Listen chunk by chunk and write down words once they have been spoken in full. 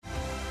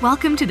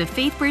Welcome to the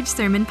FaithBridge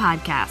Sermon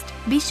Podcast.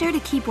 Be sure to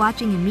keep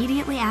watching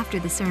immediately after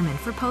the sermon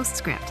for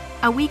Postscript,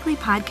 a weekly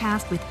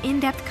podcast with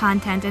in-depth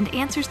content and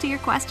answers to your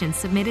questions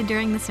submitted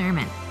during the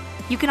sermon.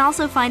 You can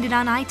also find it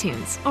on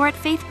iTunes or at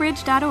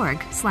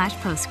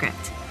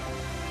faithbridge.org/postscript.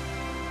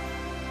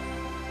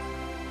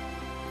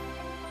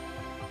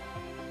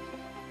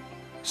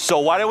 So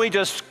why don't we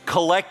just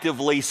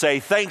collectively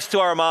say thanks to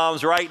our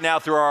moms right now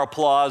through our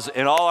applause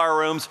in all our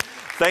rooms.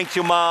 Thank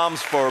you,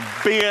 moms, for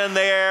being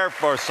there,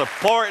 for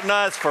supporting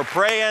us, for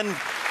praying,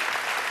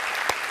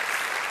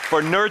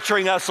 for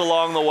nurturing us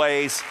along the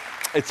ways.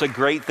 It's a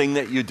great thing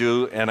that you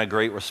do and a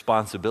great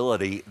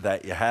responsibility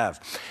that you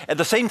have. At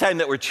the same time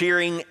that we're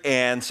cheering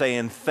and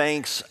saying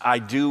thanks, I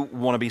do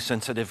want to be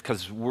sensitive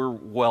because we're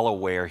well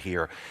aware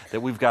here that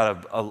we've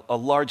got a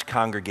large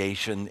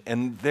congregation,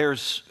 and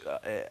there's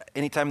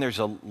anytime there's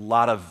a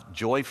lot of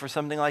joy for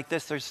something like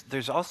this,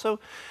 there's also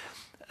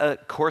a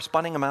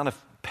corresponding amount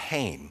of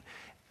pain.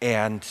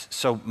 And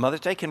so Mother's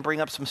Day can bring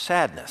up some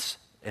sadness,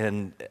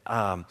 and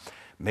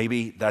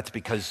maybe that's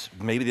because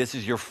maybe this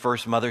is your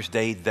first Mother's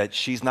Day that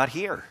she's not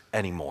here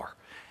anymore,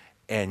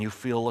 and you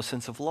feel a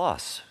sense of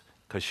loss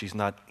because she's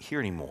not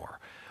here anymore.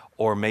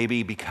 Or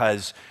maybe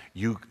because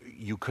you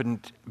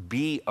couldn't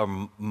be a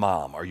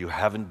mom, or you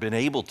haven't been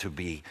able to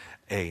be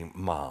a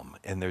mom,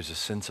 and there's a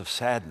sense of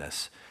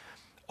sadness.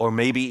 Or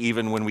maybe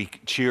even when we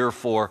cheer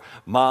for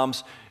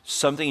moms,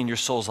 something in your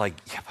soul's like,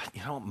 yeah, but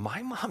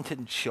my mom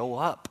didn't show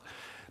up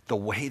the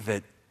way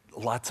that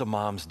lots of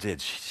moms did.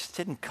 She just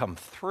didn't come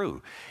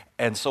through.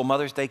 And so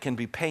Mother's Day can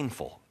be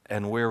painful,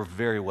 and we're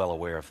very well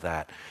aware of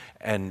that.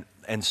 And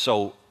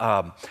so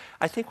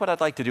I think what I'd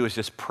like to do is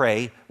just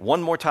pray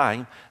one more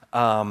time.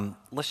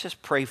 Let's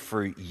just pray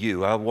for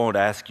you. I won't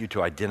ask you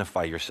to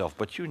identify yourself,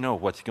 but you know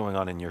what's going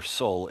on in your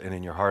soul and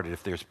in your heart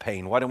if there's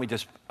pain. Why don't we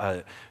just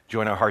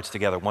join our hearts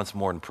together once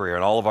more in prayer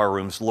in all of our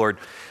rooms. Lord,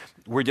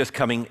 we're just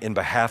coming in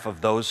behalf of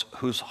those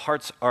whose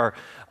hearts are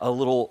a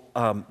little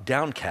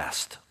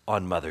downcast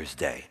on Mother's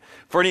Day.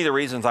 For any of the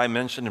reasons I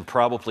mentioned, and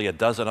probably a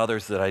dozen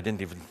others that I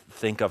didn't even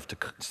think of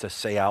to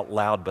say out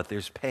loud, but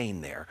there's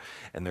pain there,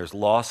 and there's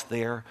loss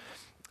there,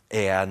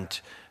 and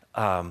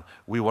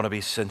we want to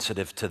be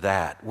sensitive to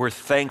that. We're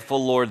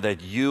thankful, Lord,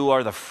 that you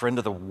are the friend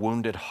of the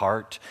wounded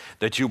heart,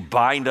 that you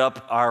bind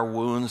up our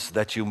wounds,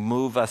 that you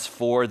move us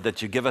forward,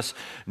 that you give us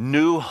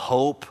new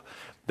hope,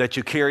 that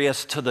you carry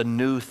us to the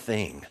new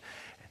thing.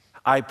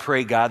 I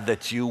pray, God,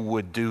 that you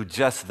would do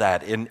just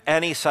that in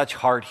any such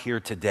heart here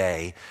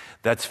today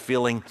that's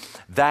feeling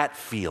that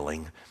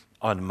feeling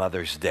on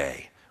Mother's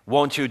Day.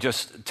 Won't you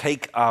just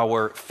take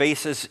our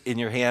faces in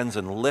your hands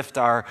and lift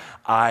our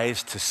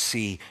eyes to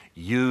see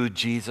you,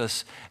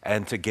 Jesus,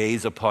 and to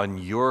gaze upon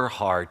your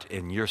heart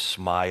and your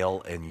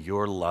smile and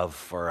your love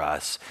for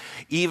us,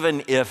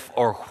 even if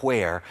or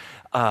where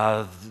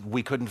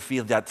we couldn't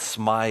feel that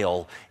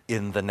smile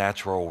in the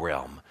natural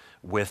realm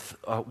with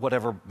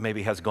whatever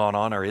maybe has gone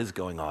on or is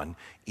going on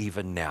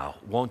even now.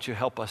 Won't you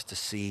help us to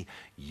see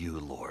you,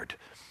 Lord,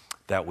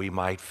 that we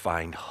might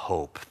find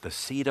hope, the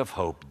seed of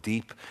hope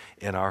deep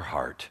in our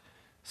heart,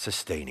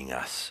 sustaining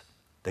us,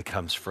 that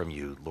comes from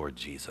you, Lord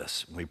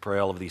Jesus. We pray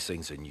all of these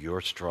things in your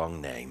strong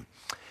name.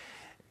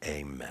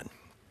 Amen.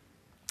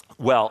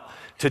 Well,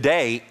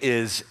 today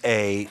is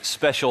a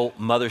special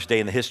Mother's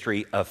Day in the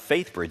history of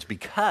FaithBridge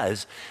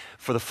because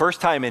for the first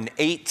time in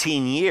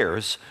 18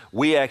 years,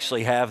 we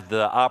actually have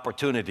the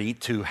opportunity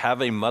to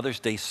have a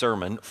Mother's Day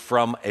sermon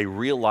from a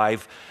real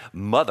live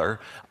mother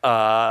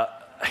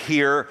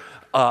here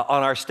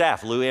on our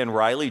staff. Lou Ann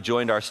Riley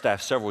joined our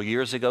staff several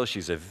years ago.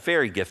 She's a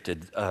very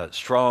gifted,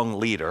 strong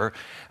leader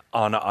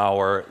on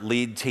our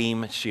lead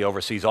team. She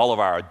oversees all of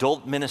our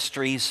adult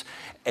ministries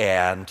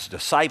and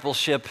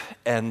discipleship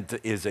and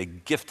is a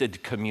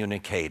gifted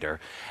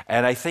communicator.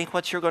 And I think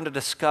what you're going to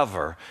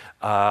discover,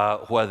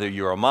 whether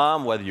you're a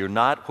mom, whether you're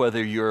not,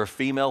 whether you're a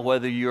female,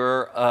 whether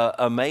you're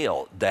a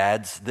male,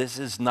 dads, this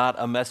is not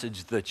a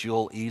message that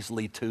you'll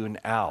easily tune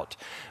out.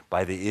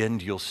 By the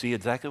end, you'll see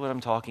exactly what I'm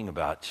talking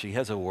about. She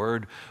has a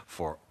word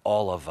for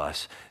all of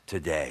us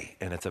today,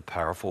 and it's a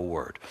powerful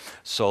word.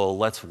 So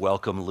let's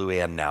welcome Lou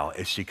Ann now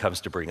as she comes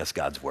to bring us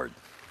God's word.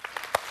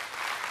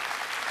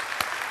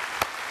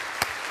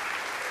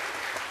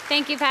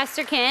 Thank you,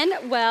 Pastor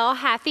Ken. Well,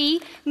 happy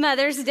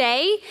Mother's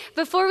Day.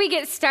 Before we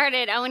get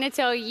started, I want to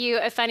tell you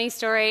a funny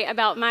story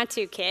about my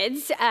two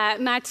kids,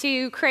 my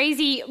two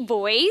crazy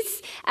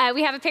boys.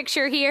 We have a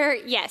picture here.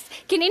 Yes.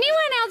 Can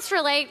anyone else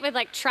relate with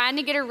trying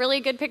to get a really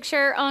good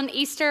picture on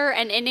Easter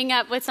and ending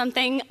up with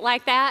something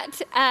like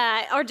that?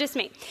 Or just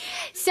me?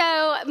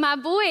 So my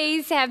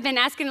boys have been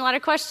asking a lot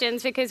of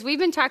questions because we've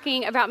been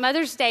talking about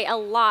Mother's Day a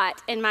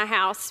lot in my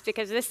house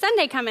because of this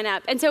Sunday coming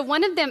up. And so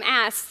one of them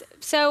asked,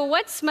 so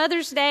what's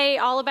Mother's Day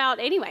all about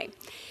anyway?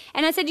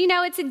 And I said,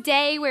 it's a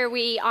day where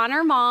we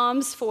honor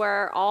moms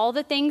for all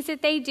the things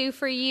that they do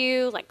for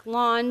you, like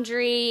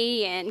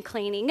laundry and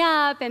cleaning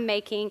up and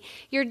making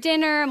your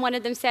dinner. And one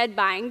of them said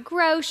buying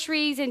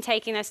groceries and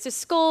taking us to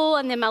school.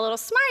 And then my little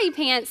smarty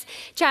pants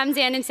chimes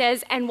in and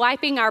says, and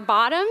wiping our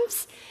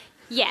bottoms.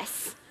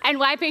 Yes, and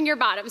wiping your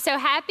bottoms. So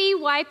happy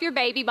Wipe Your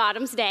Baby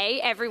Bottoms Day,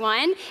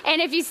 everyone.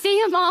 And if you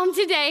see a mom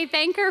today,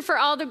 thank her for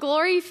all the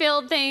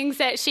glory-filled things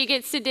that she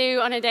gets to do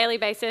on a daily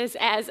basis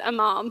as a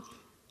mom.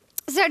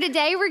 So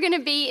today we're going to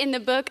be in the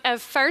book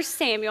of 1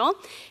 Samuel.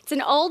 It's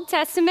an Old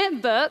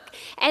Testament book,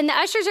 and the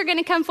ushers are going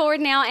to come forward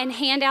now and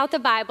hand out the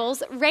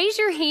Bibles. Raise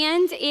your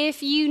hand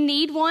if you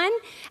need one.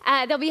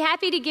 They'll be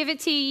happy to give it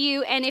to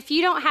you, and if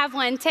you don't have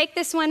one, take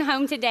this one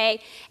home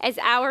today as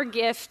our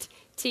gift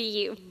to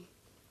you.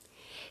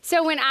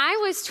 So when I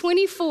was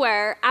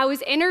 24, I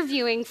was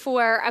interviewing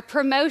for a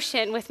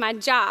promotion with my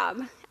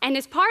job. And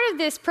as part of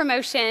this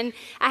promotion,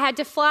 I had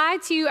to fly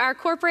to our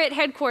corporate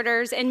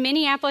headquarters in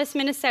Minneapolis,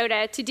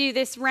 Minnesota to do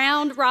this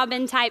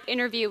round-robin type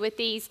interview with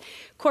these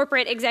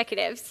corporate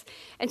executives.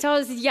 And so I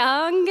was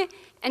young,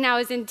 and I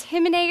was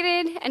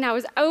intimidated, and I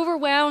was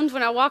overwhelmed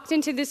when I walked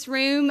into this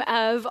room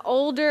of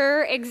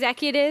older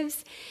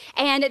executives,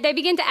 and they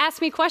began to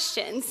ask me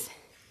questions.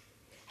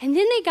 And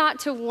then they got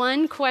to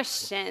one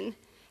question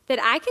that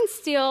I can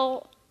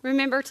still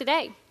remember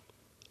today.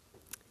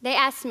 They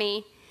asked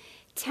me,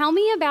 "Tell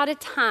me about a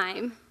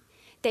time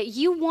that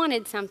you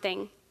wanted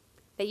something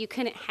that you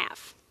couldn't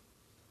have."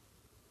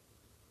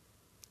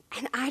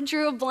 And I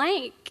drew a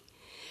blank.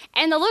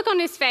 And the look on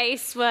his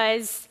face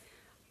was,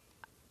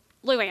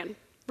 "Luann,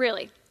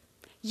 really?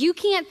 You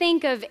can't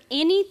think of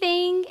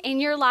anything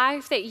in your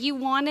life that you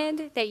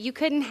wanted that you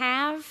couldn't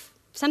have?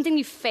 Something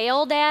you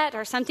failed at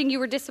or something you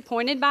were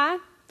disappointed by?"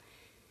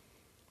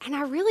 And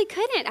I really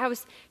couldn't. I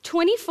was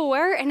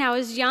 24 and I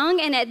was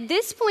young, and at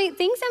this point,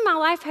 things in my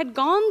life had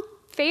gone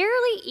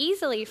fairly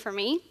easily for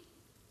me.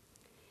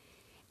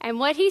 And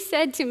what he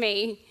said to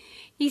me,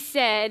 he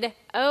said,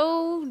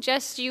 "Oh,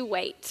 just you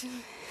wait.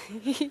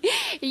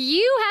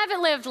 You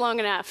haven't lived long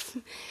enough,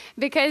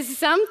 because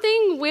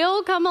something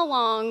will come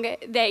along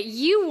that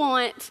you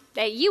want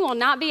that you will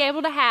not be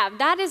able to have.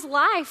 That is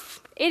life.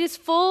 It is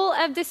full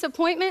of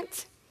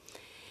disappointment."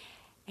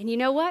 And you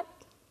know what?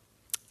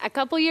 A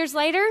couple years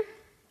later,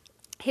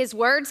 his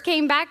words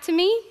came back to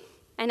me,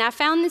 and I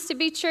found this to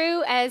be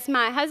true as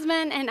my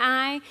husband and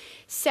I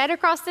sat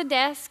across the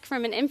desk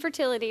from an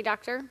infertility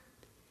doctor,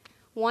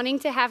 wanting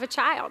to have a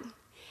child,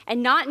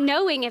 and not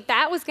knowing if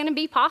that was going to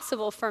be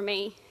possible for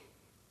me.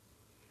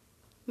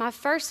 My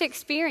first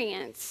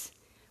experience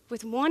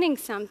with wanting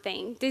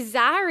something,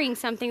 desiring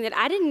something that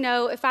I didn't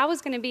know if I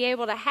was going to be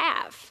able to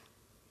have.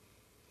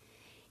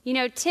 You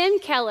know, Tim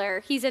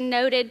Keller, he's a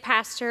noted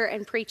pastor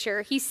and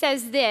preacher. He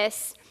says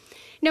this: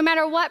 "No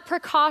matter what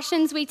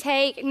precautions we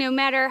take, no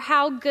matter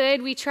how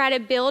good we try to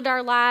build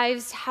our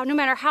lives, no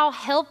matter how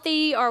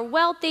healthy or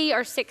wealthy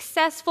or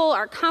successful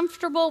or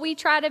comfortable we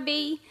try to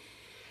be,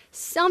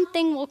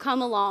 something will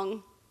come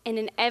along and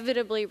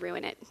inevitably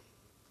ruin it."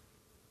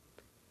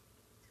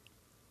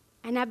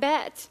 And I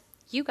bet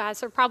you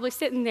guys are probably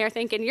sitting there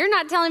thinking, "You're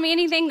not telling me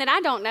anything that I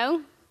don't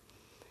know."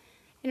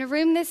 In a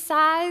room this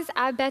size,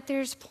 I bet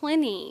there's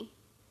plenty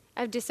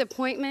of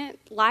disappointment,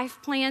 life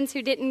plans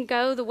who didn't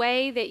go the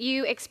way that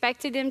you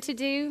expected them to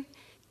do,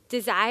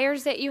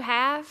 desires that you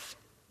have.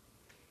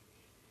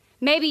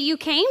 Maybe you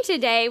came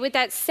today with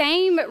that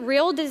same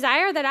real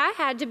desire that I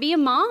had to be a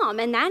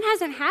mom, and that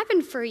hasn't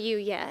happened for you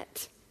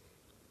yet.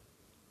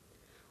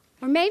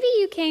 Or maybe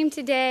you came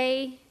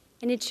today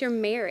and it's your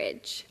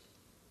marriage.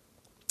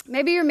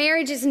 Maybe your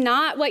marriage is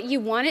not what you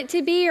want it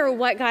to be or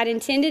what God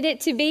intended it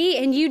to be,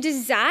 and you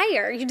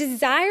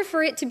desire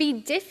for it to be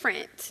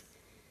different.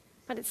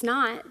 But it's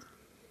not.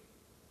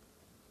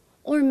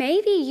 Or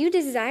maybe you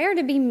desire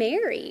to be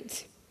married,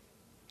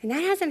 and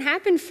that hasn't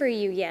happened for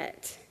you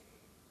yet.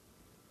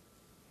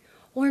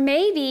 Or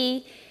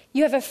maybe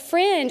you have a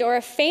friend or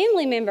a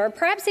family member,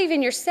 perhaps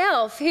even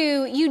yourself,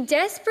 who you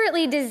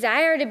desperately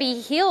desire to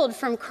be healed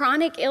from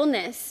chronic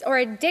illness or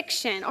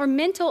addiction or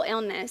mental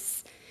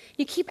illness.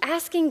 You keep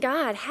asking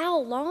God, "How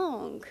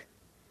long?"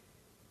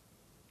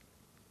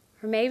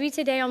 Or maybe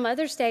today on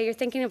Mother's Day, you're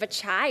thinking of a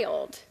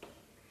child,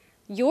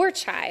 your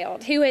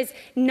child, who has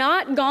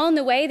not gone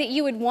the way that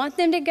you would want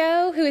them to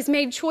go, who has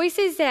made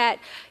choices that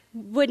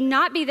would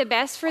not be the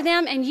best for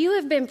them, and you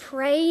have been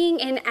praying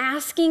and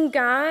asking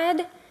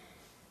God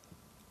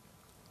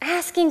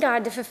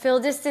to fulfill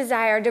this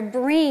desire, to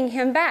bring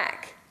him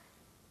back.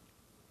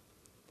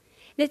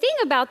 The thing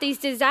about these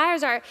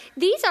desires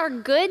these are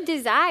good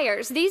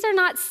desires. These are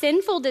not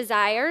sinful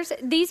desires.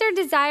 These are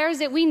desires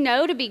that we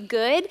know to be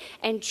good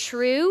and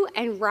true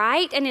and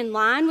right and in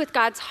line with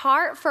God's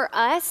heart for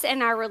us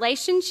and our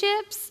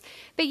relationships,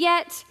 but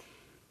yet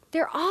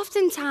they're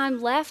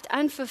oftentimes left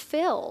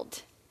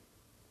unfulfilled.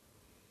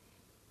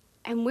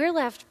 And we're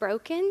left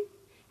broken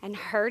and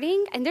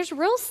hurting, and there's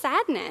real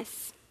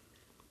sadness.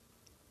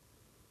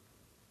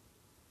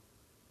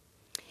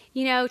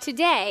 You know,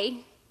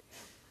 today,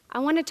 I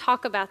want to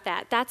talk about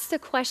that. That's the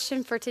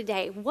question for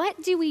today.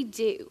 What do we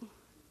do?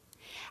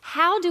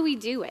 How do we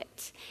do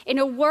it? In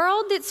a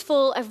world that's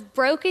full of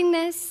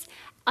brokenness,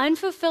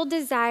 unfulfilled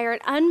desire,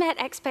 and unmet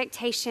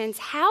expectations,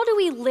 how do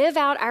we live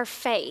out our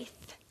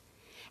faith?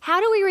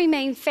 How do we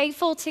remain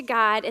faithful to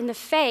God in the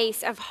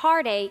face of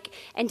heartache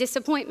and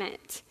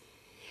disappointment?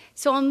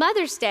 So on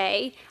Mother's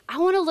Day, I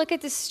want to look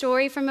at the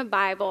story from the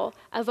Bible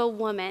of a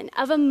woman,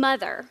 of a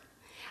mother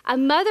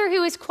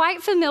who is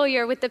quite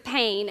familiar with the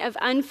pain of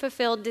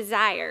unfulfilled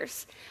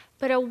desires,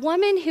 but a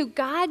woman who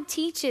God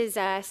teaches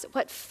us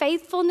what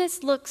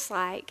faithfulness looks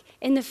like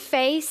in the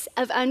face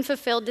of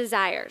unfulfilled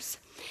desires.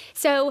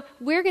 So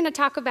we're going to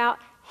talk about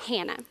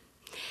Hannah.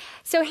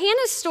 So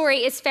Hannah's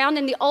story is found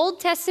in the Old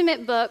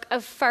Testament book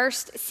of 1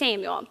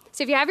 Samuel.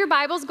 So if you have your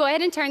Bibles, go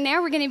ahead and turn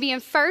there. We're going to be in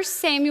 1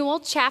 Samuel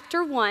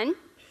chapter 1.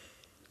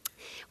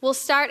 We'll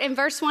start in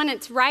verse 1.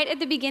 It's right at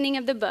the beginning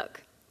of the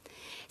book.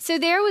 So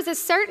there was a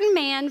certain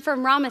man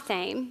from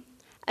Ramathaim,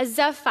 a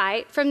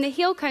Zuphite from the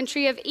hill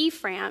country of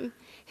Ephraim,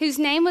 whose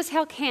name was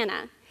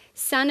Elkanah,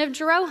 son of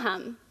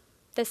Jeroham,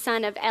 the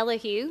son of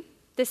Elihu,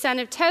 the son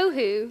of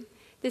Tohu,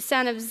 the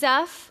son of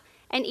Zuph,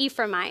 an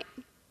Ephraimite.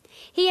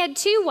 He had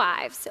 2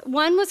 wives.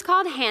 One was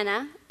called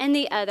Hannah, and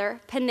the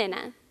other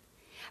Peninnah.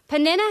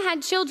 Peninnah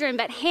had children,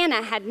 but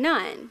Hannah had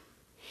none.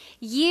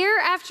 Year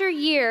after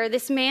year,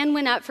 this man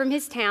went up from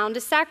his town to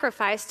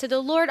sacrifice to the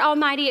Lord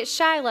Almighty at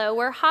Shiloh,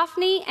 where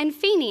Hophni and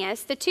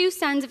Phinehas, the 2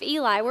 sons of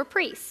Eli, were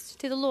priests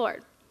to the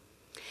Lord.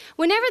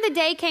 Whenever the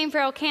day came for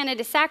Elkanah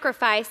to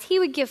sacrifice, he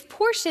would give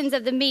portions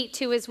of the meat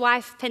to his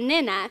wife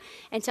Peninnah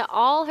and to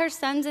all her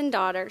sons and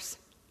daughters.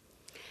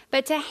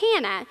 But to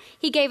Hannah,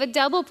 he gave a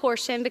double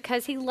portion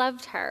because he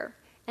loved her,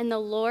 and the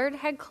Lord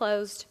had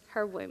closed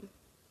her womb.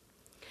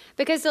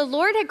 Because the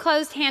Lord had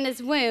closed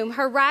Hannah's womb,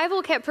 her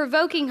rival kept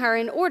provoking her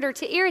in order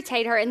to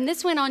irritate her, and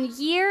this went on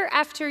year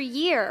after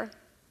year.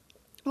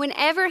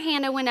 Whenever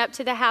Hannah went up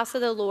to the house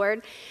of the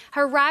Lord,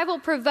 her rival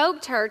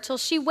provoked her till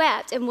she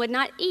wept and would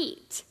not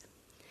eat.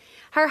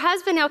 Her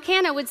husband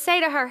Elkanah would say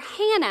to her,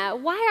 "Hannah,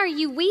 why are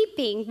you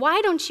weeping?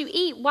 Why don't you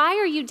eat? Why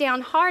are you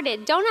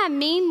downhearted? Don't I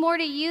mean more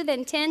to you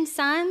than 10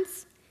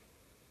 sons?"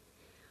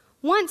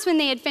 Once when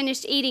they had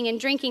finished eating and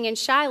drinking in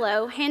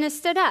Shiloh, Hannah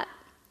stood up.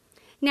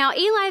 Now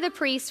Eli the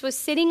priest was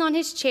sitting on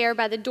his chair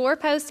by the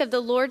doorpost of the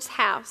Lord's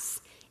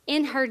house.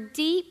 In her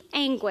deep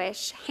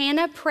anguish,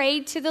 Hannah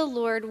prayed to the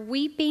Lord,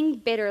 weeping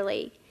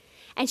bitterly.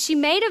 And she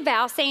made a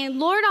vow, saying,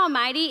 "Lord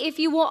Almighty, if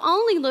you will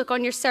only look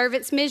on your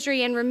servant's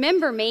misery and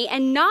remember me,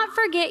 and not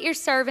forget your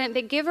servant,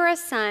 but give her a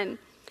son,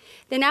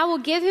 then I will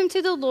give him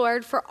to the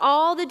Lord for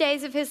all the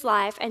days of his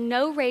life, and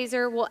no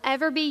razor will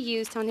ever be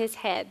used on his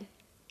head."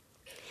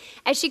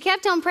 As she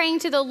kept on praying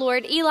to the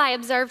Lord, Eli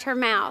observed her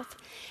mouth.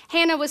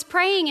 Hannah was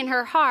praying in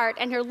her heart,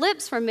 and her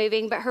lips were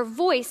moving, but her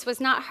voice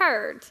was not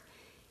heard.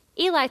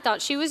 Eli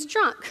thought she was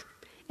drunk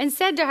and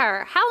said to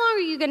her, "How long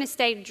are you going to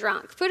stay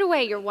drunk? Put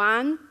away your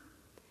wine."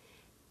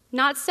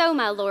 "Not so,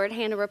 my lord,"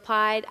 Hannah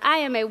replied. "I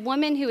am a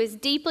woman who is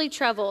deeply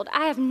troubled.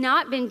 I have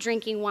not been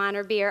drinking wine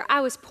or beer. I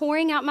was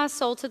pouring out my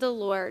soul to the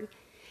Lord.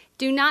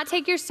 Do not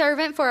take your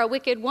servant for a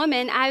wicked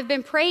woman. I have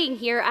been praying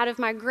here out of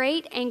my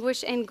great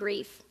anguish and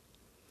grief."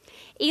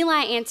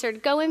 Eli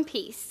answered, "Go in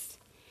peace,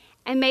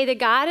 and may the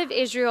God of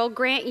Israel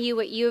grant you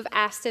what you have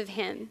asked of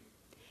him."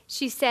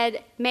 She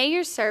said, "May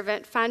your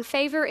servant find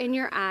favor in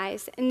your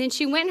eyes." And then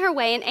she went her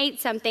way and ate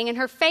something, and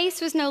her face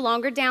was no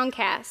longer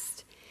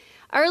downcast.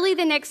 Early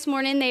the next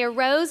morning, they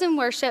arose and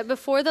worshiped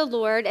before the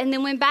Lord, and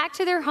then went back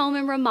to their home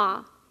in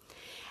Ramah.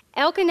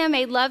 Elkanah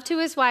made love to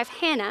his wife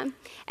Hannah,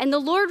 and the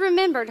Lord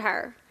remembered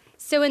her.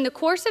 So in the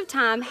course of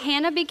time,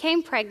 Hannah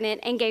became pregnant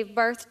and gave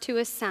birth to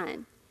a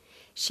son.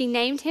 She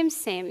named him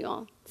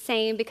Samuel,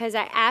 saying, "Because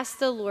I asked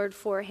the Lord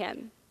for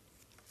him."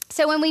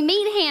 So when we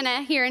meet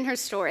Hannah here in her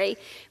story,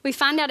 we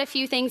find out a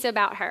few things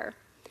about her.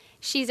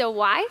 She's a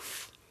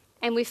wife,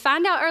 and we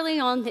find out early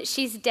on that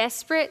she's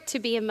desperate to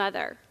be a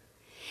mother.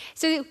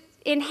 So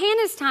in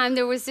Hannah's time,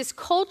 there was this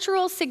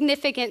cultural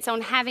significance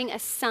on having a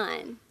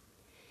son.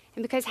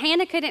 And because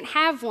Hannah couldn't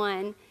have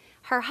one,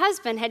 her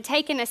husband had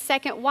taken a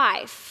second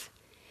wife,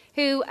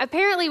 who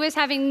apparently was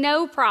having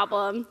no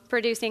problem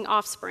producing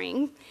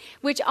offspring,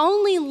 which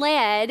only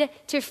led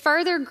to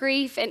further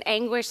grief and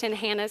anguish in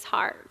Hannah's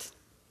heart.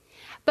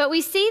 But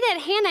we see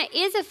that Hannah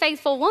is a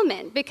faithful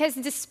woman, because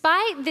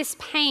despite this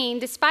pain,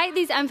 despite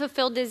these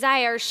unfulfilled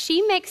desires,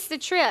 she makes the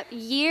trip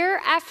year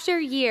after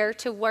year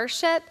to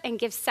worship and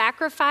give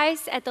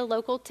sacrifice at the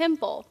local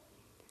temple.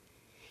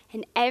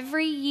 And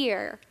every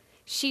year,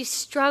 she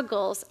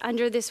struggles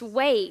under this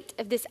weight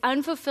of this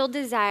unfulfilled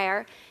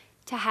desire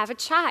to have a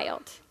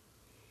child.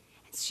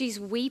 She's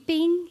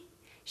weeping,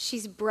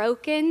 she's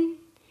broken,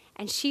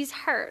 and she's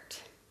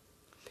hurt.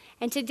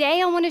 And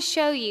today I want to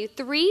show you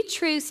 3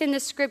 truths in the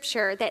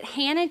scripture that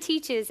Hannah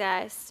teaches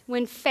us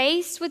when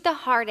faced with the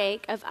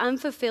heartache of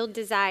unfulfilled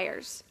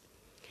desires.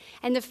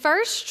 And the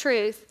first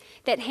truth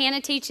that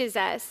Hannah teaches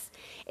us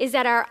is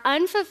that our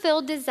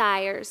unfulfilled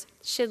desires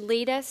should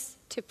lead us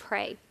to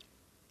pray.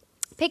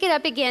 Pick it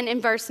up again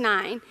in verse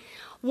 9.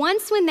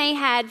 Once when they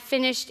had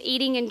finished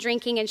eating and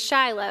drinking in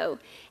Shiloh,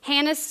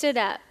 Hannah stood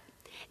up.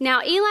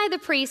 Now Eli the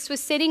priest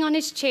was sitting on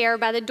his chair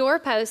by the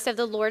doorpost of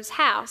the Lord's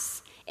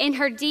house. In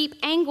her deep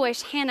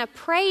anguish, Hannah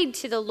prayed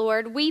to the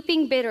Lord,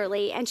 weeping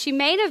bitterly, and she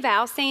made a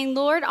vow, saying,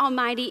 "Lord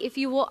Almighty, if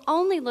you will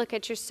only look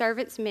at your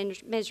servant's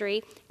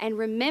misery and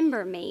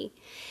remember me,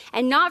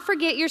 and not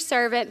forget your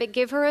servant, but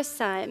give her a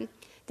son,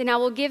 then I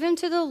will give him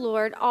to the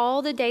Lord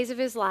all the days of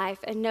his life,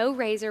 and no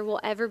razor will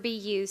ever be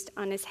used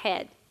on his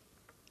head."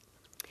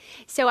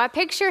 So I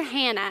picture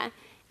Hannah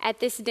at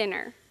this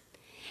dinner.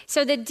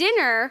 So the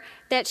dinner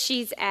that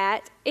she's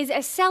at is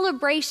a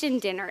celebration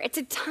dinner. It's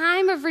a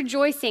time of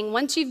rejoicing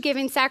once you've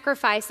given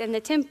sacrifice in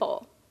the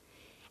temple.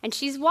 And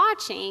she's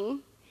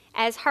watching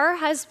as her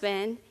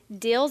husband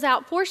deals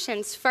out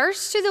portions,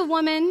 first to the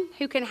woman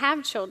who can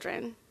have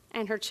children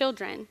and her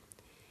children,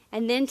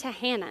 and then to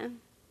Hannah.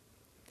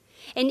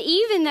 And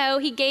even though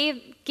he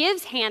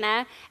gives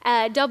Hannah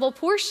a double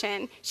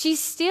portion, she's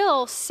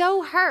still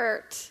so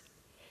hurt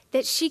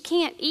that she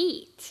can't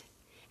eat.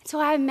 So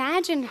I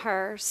imagine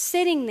her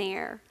sitting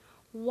there,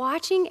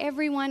 watching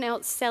everyone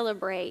else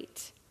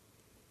celebrate,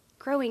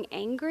 growing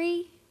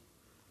angry,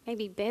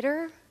 maybe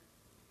bitter,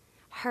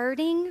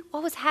 hurting.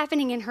 What was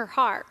happening in her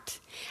heart?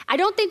 I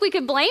don't think we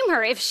could blame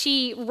her if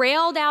she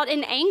railed out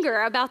in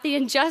anger about the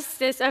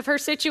injustice of her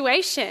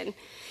situation.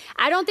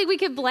 I don't think we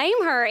could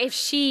blame her if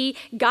she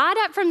got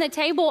up from the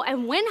table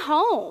and went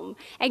home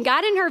and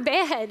got in her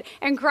bed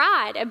and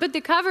cried and put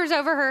the covers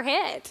over her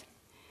head.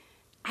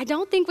 I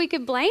don't think we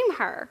could blame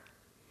her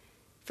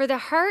for the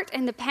hurt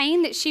and the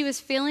pain that she was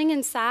feeling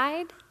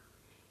inside,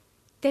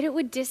 that it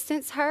would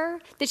distance her,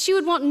 that she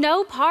would want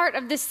no part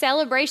of this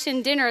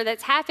celebration dinner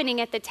that's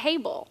happening at the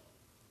table.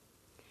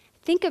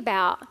 Think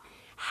about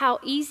how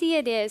easy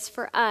it is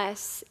for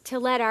us to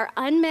let our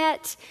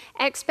unmet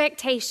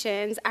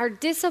expectations, our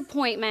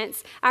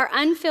disappointments, our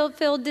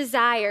unfulfilled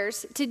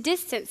desires to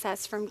distance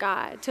us from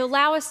God, to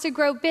allow us to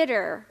grow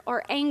bitter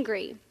or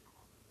angry.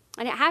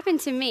 And it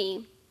happened to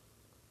me.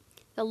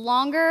 The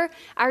longer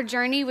our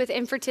journey with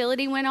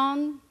infertility went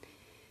on,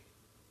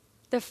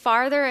 the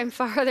farther and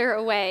farther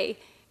away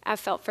I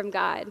felt from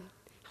God.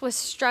 I was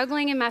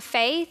struggling in my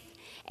faith,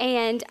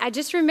 and I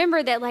just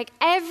remember that like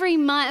every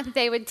month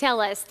they would tell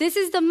us, this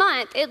is the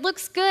month, it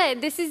looks good,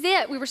 this is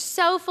it. We were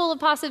so full of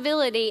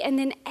possibility, and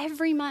then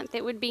every month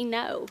it would be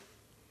no.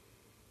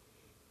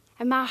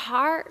 And my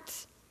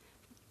heart,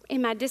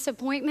 in my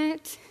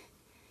disappointment,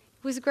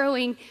 was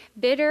growing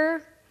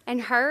bitter and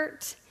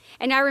hurt.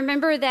 And I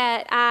remember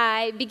that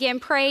I began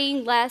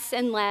praying less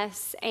and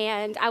less,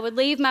 and I would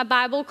leave my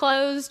Bible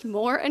closed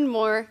more and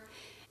more,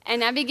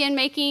 and I began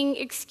making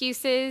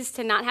excuses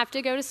to not have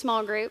to go to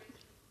small group.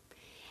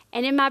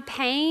 And in my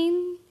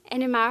pain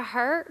and in my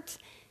hurt,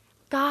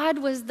 God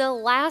was the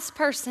last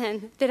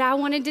person that I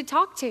wanted to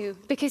talk to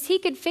because he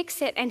could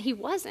fix it, and he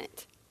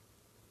wasn't.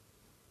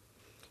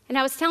 And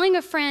I was telling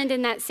a friend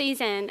in that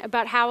season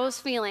about how I was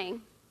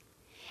feeling.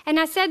 And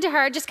I said to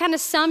her, just kind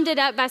of summed it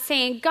up by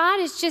saying,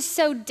 God is just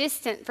so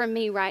distant from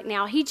me right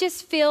now. He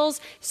just feels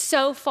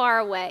so far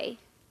away.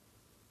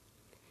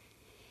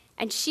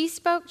 And she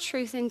spoke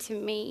truth into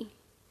me.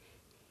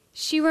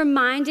 She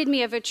reminded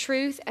me of a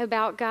truth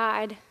about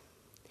God.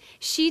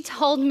 She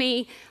told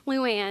me,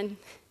 Luann,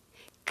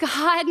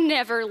 God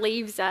never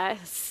leaves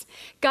us.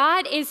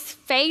 God is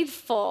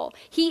faithful.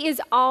 He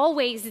is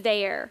always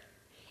there.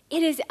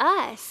 It is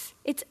us.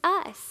 It's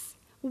us.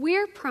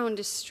 We're prone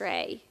to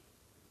stray.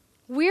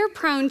 We're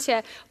prone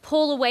to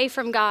pull away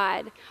from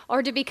God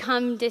or to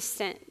become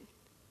distant.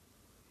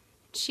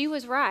 She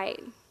was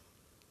right.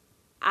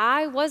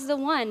 I was the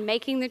one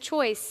making the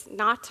choice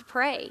not to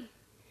pray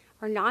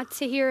or not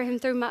to hear him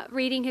through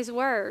reading his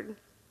word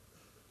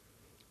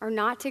or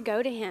not to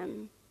go to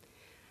him.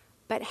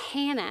 But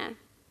Hannah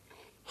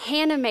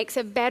makes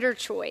a better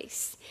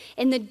choice.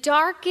 In the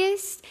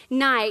darkest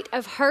night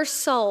of her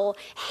soul,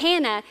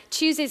 Hannah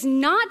chooses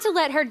not to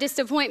let her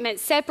disappointment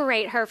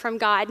separate her from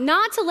God,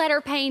 not to let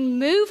her pain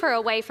move her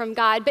away from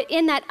God, but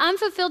in that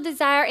unfulfilled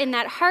desire, in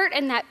that hurt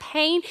and that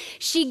pain,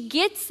 she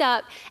gets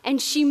up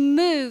and she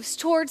moves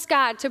towards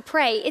God to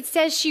pray. It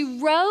says she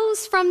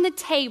rose from the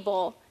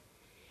table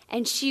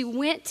and she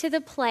went to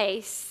the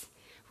place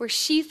where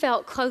she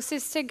felt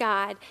closest to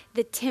God,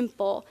 the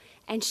temple,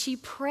 and she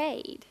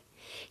prayed.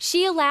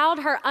 She allowed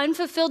her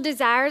unfulfilled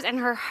desires and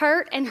her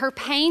hurt and her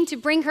pain to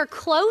bring her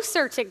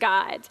closer to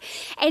God.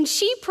 And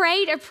she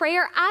prayed a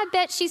prayer. I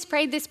bet she's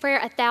prayed this prayer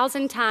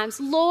 1,000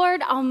 times.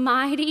 Lord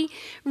Almighty,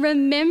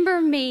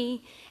 remember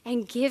me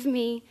and give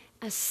me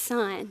a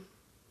son.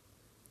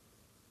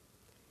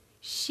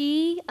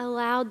 She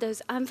allowed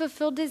those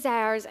unfulfilled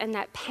desires and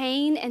that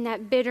pain and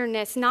that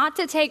bitterness not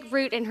to take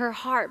root in her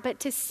heart, but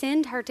to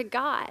send her to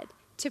God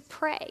to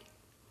pray.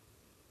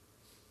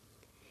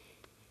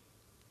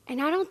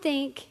 And I don't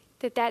think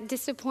that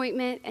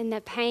disappointment and the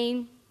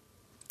pain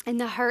and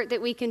the hurt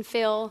that we can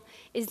feel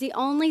is the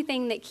only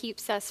thing that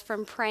keeps us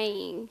from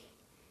praying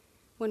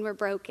when we're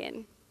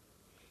broken.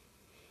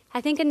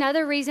 I think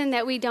another reason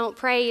that we don't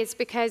pray is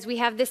because we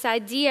have this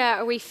idea,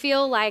 or we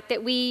feel like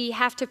that we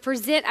have to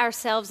present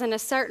ourselves in a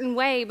certain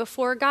way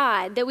before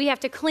God, that we have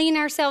to clean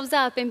ourselves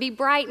up and be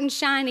bright and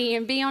shiny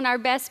and be on our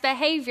best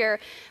behavior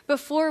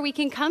before we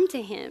can come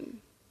to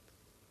him.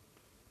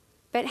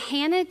 But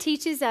Hannah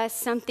teaches us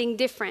something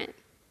different.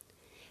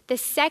 The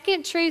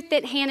second truth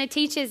that Hannah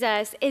teaches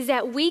us is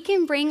that we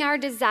can bring our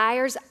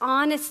desires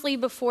honestly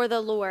before the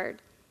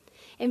Lord.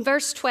 In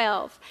verse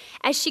 12,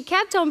 as she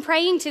kept on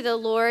praying to the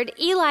Lord,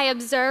 Eli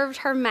observed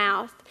her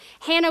mouth.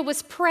 Hannah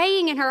was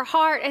praying in her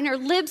heart and her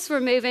lips were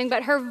moving,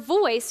 but her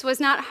voice was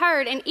not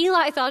heard, and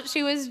Eli thought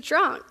she was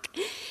drunk.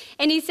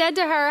 And he said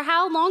to her,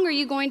 "How long are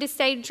you going to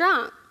stay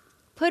drunk?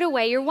 Put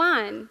away your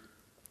wine."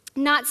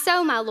 "Not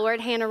so, my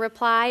lord," Hannah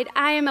replied.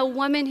 "I am a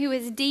woman who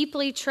is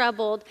deeply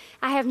troubled.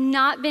 I have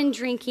not been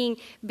drinking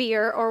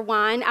beer or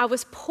wine. I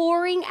was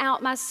pouring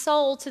out my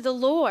soul to the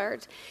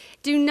Lord.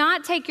 Do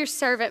not take your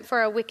servant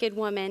for a wicked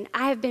woman.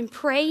 I have been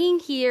praying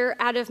here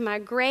out of my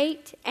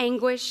great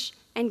anguish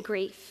and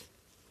grief."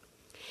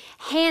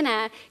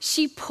 Hannah,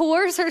 she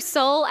pours her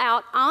soul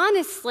out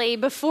honestly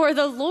before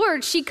the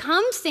Lord. She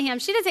comes to him.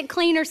 She doesn't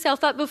clean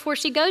herself up before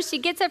she goes. She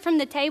gets up from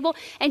the table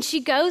and she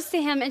goes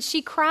to him and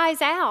she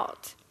cries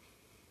out.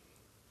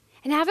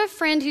 And I have a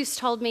friend who's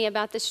told me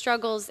about the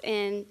struggles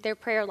in their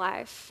prayer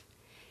life.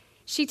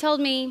 She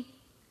told me,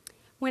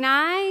 when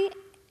I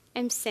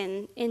am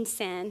in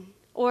sin,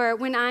 or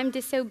when I'm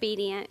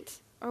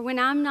disobedient, or when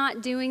I'm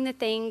not doing the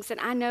things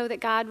that I know that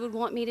God would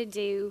want me to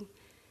do,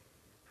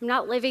 I'm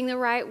not living the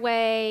right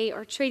way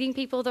or treating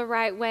people the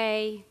right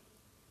way,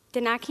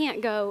 then I can't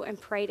go and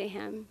pray to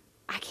him.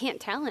 I can't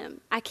tell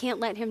him. I can't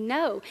let him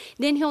know.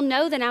 Then he'll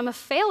know that I'm a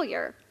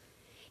failure.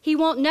 He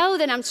won't know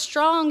that I'm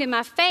strong in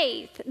my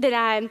faith, that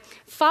I'm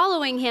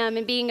following him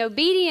and being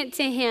obedient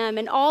to him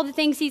and all the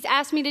things he's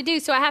asked me to do.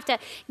 So I have to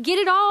get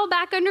it all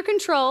back under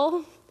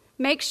control,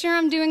 make sure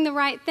I'm doing the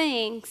right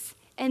things,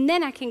 and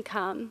then I can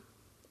come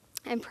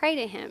and pray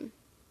to him.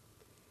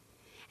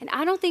 And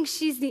I don't think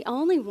she's the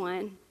only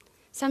one.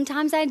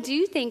 Sometimes I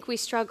do think we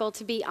struggle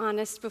to be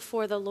honest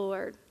before the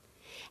Lord.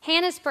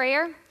 Hannah's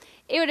prayer,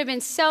 it would have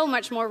been so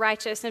much more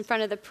righteous in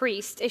front of the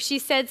priest if she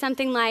said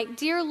something like,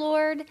 "Dear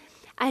Lord,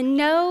 I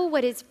know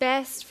what is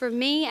best for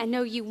me. I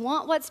know you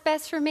want what's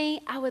best for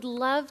me. I would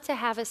love to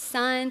have a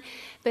son,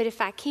 but if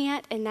I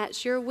can't and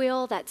that's your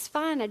will, that's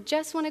fine. I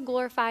just want to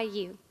glorify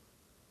you."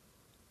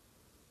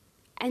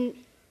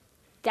 And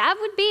that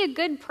would be a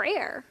good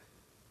prayer,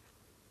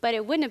 but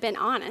it wouldn't have been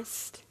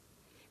honest.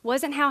 It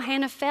wasn't how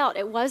Hannah felt.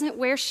 It wasn't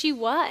where she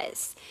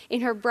was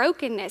in her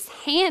brokenness.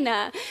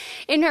 Hannah,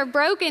 in her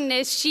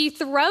brokenness, she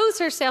throws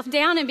herself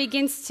down and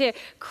begins to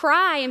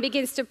cry and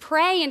begins to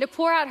pray and to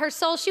pour out her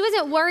soul. She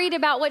wasn't worried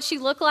about what she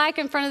looked like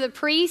in front of the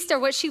priest or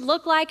what she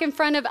looked like in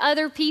front of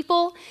other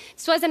people.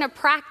 This wasn't a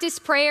practice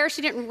prayer.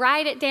 She didn't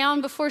write it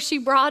down before she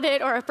brought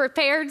it or a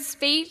prepared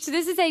speech.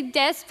 This is a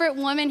desperate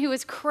woman who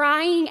was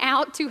crying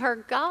out to her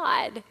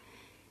God.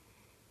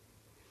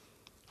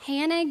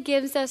 Hannah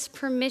gives us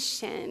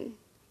permission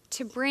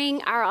to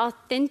bring our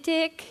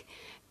authentic,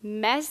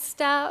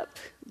 messed up,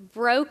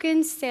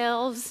 broken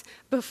selves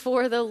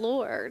before the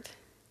Lord.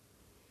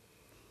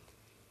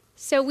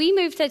 So we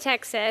moved to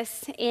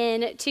Texas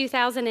in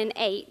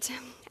 2008.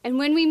 And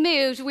when we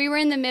moved, we were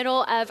in the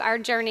middle of our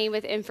journey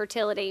with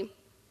infertility.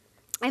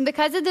 And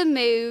because of the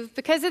move,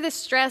 because of the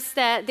stress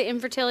that the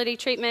infertility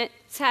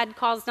treatments had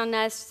caused on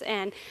us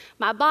and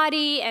my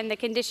body and the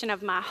condition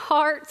of my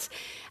heart,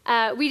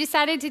 we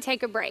decided to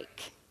take a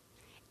break.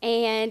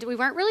 And we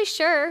weren't really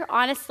sure,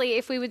 honestly,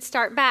 if we would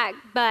start back.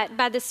 But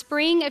by the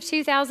spring of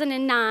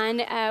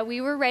 2009,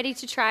 we were ready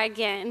to try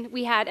again.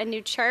 We had a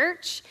new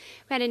church.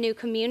 We had a new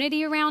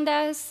community around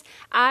us.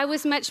 I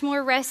was much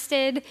more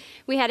rested.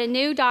 We had a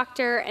new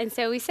doctor. And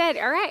so we said,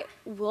 all right,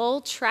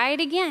 we'll try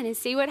it again and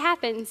see what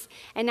happens.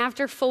 And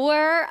after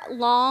 4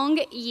 long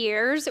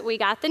years, we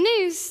got the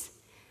news.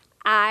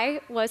 I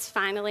was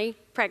finally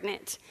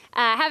pregnant.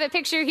 I have a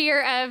picture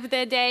here of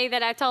the day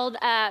that I told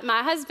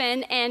my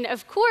husband, and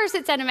of course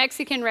it's at a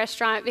Mexican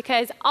restaurant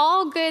because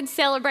all good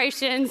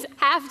celebrations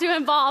have to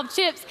involve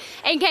chips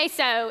and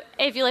queso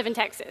if you live in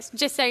Texas,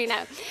 just so you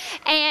know.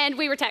 And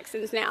we were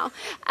Texans now.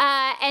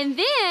 And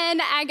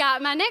then I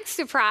got my next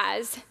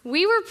surprise.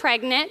 We were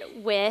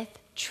pregnant with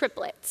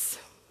triplets.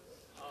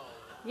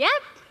 Yep.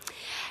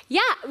 Yeah,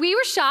 we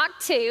were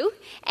shocked too,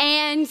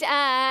 and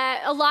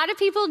a lot of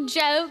people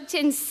joked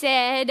and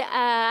said,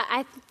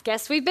 I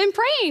guess we've been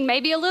praying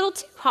maybe a little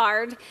too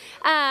hard,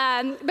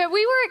 but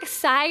we were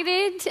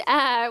excited.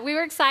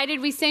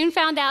 We soon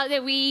found out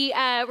that we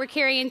were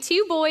carrying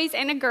 2 boys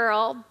and a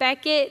girl,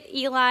 Beckett,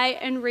 Eli,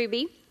 and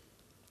Ruby.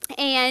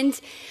 And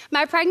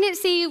my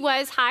pregnancy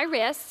was high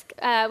risk,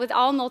 with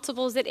all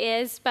multiples it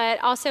is,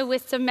 but also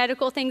with some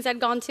medical things I'd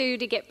gone to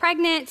get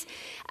pregnant.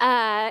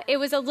 It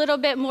was a little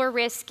bit more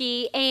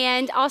risky,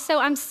 and also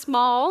I'm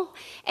small,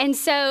 and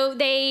so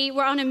they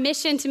were on a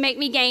mission to make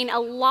me gain a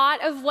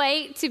lot of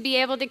weight to be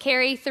able to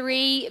carry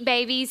 3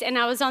 babies, and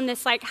I was on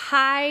this like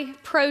high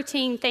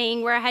protein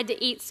thing where I had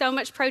to eat so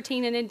much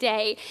protein in a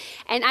day,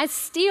 and I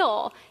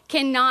still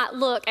cannot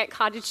look at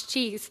cottage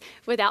cheese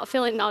without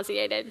feeling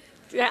nauseated.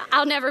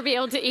 I'll never be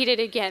able to eat it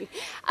again.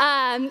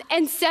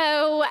 And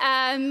so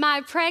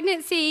my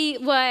pregnancy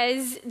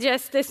was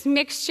just this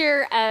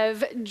mixture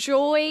of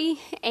joy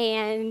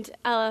and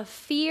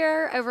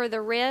fear over the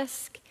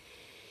risk.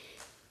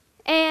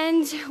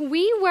 And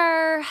we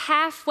were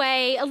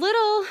halfway,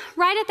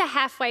 right at the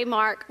halfway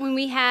mark when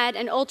we had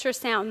an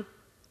ultrasound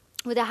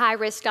with a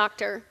high-risk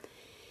doctor.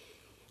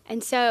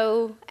 And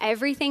so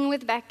everything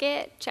with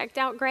Beckett checked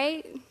out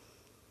great.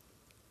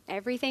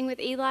 Everything with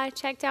Eli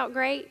checked out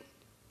great.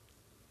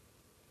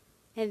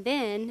 And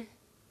then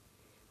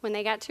when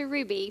they got to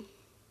Ruby,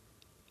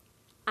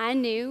 I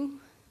knew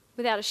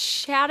without a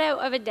shadow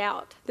of a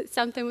doubt that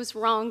something was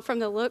wrong from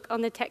the look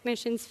on the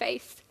technician's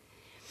face.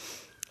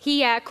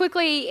 He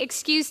quickly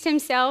excused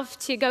himself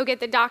to go get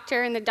the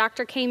doctor, and the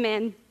doctor came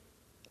in.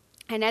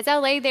 And as I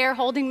lay there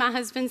holding my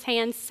husband's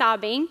hand,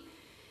 sobbing,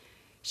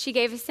 she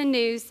gave us the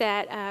news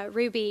that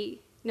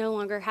Ruby no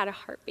longer had a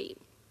heartbeat.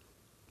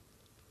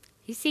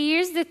 You see,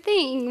 here's the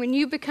thing. When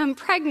you become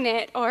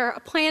pregnant, or a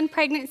planned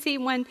pregnancy,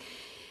 one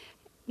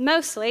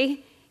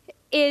mostly,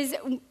 is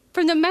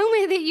from the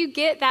moment that you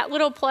get that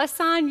little plus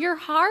sign, your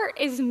heart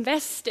is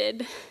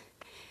invested.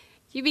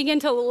 You begin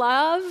to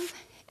love,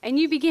 and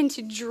you begin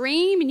to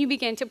dream, and you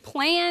begin to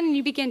plan, and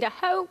you begin to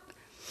hope.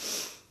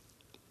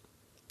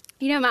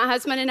 You know, my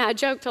husband and I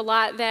joked a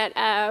lot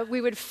that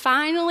we would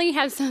finally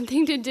have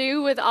something to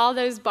do with all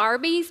those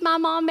Barbies my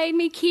mom made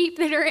me keep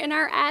that are in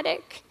our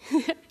attic.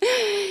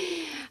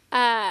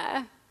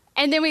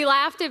 And then we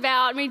laughed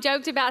about, and we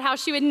joked about how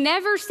she would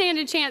never stand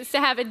a chance to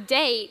have a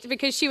date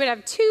because she would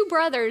have two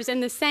brothers in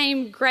the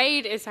same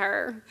grade as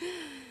her.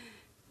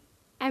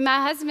 And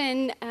my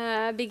husband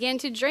began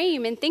to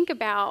dream and think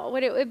about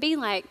what it would be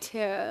like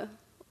to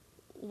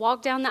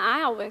walk down the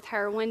aisle with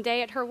her one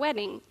day at her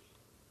wedding.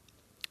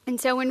 And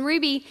so when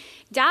Ruby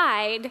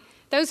died,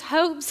 those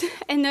hopes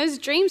and those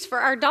dreams for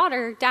our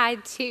daughter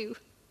died too.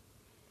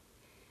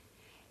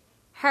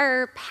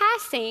 Her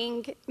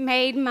passing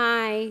made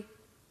my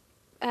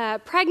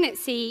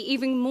pregnancy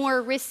even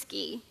more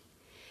risky.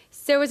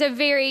 So there was a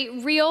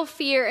very real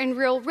fear and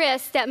real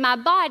risk that my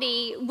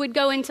body would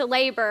go into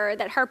labor,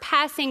 that her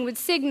passing would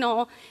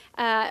signal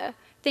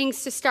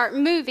things to start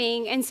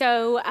moving, and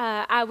so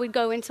I would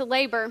go into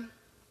labor.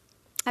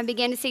 I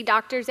began to see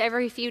doctors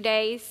every few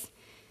days.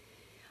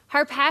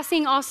 Her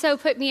passing also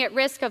put me at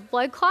risk of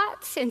blood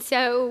clots, and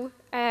so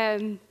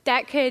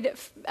that could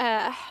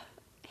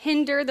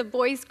hinder the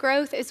boy's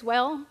growth as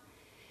well.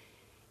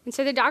 And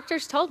so the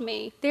doctors told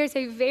me, there's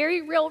a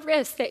very real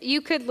risk that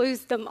you could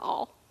lose them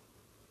all.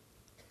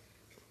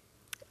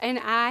 And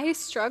I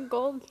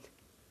struggled.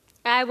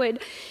 I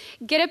would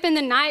get up in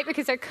the night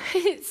because I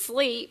couldn't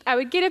sleep. I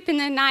would get up in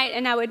the night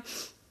and I would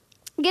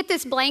get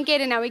this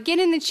blanket and I would get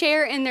in the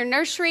chair in their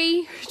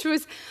nursery, which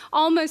was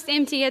almost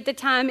empty at the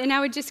time, and I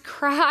would just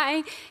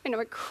cry and I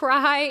would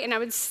cry and I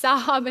would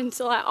sob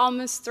until I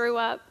almost threw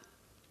up.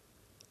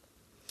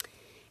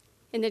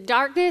 In the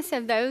darkness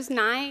of those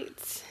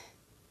nights,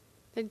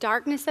 the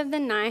darkness of the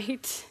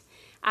night,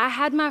 I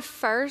had my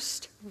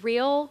first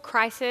real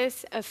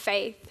crisis of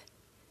faith.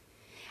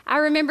 I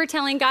remember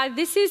telling God,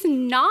 this is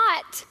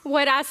not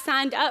what I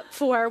signed up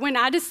for when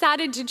I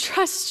decided to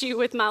trust you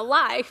with my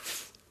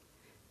life.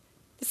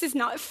 This is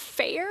not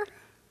fair.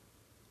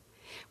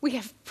 We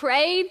have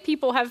prayed,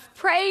 people have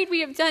prayed,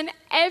 we have done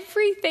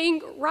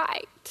everything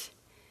right.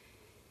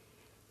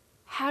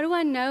 How do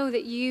I know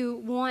that you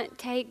won't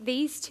take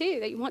these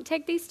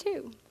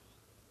two?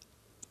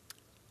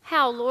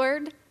 How,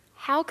 Lord?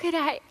 How could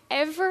I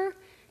ever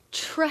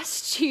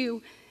trust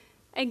you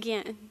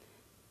again?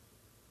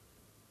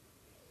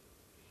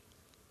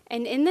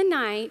 And in the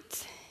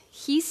night,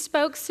 he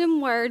spoke some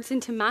words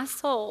into my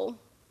soul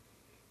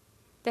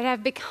that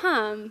have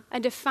become a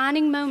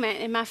defining moment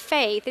in my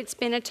faith. It's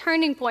been a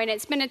turning point.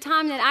 It's been a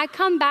time that I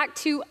come back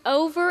to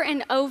over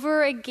and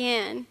over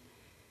again.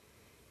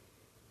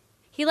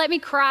 He let me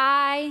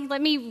cry,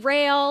 let me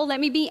rail, let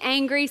me be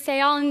angry, say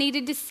all I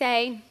needed to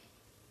say.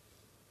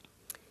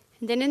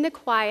 And then in the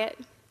quiet,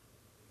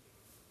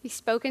 he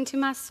spoke into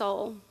my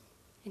soul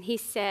and he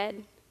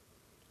said,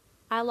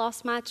 I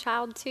lost my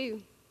child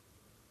too.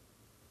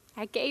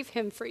 I gave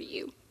him for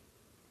you.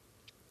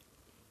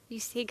 You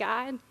see,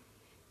 God,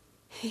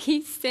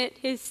 he sent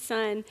his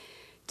son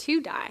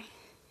to die.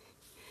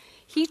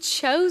 He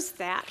chose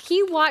that.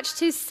 He watched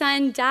his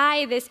son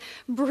die this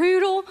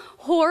brutal,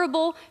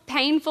 horrible,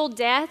 painful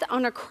death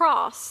on a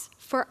cross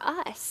for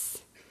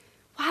us.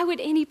 Why would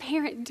any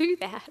parent do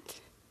that?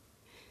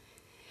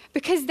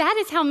 Because that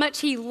is how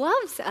much he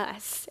loves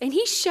us. And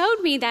he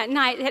showed me that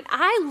night that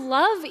I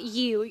love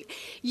you.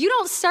 You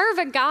don't serve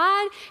a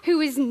God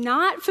who is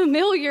not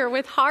familiar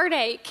with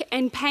heartache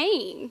and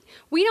pain.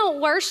 We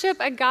don't worship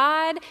a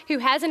God who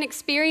hasn't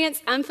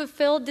experienced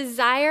unfulfilled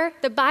desire.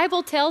 The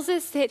Bible tells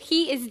us that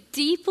he is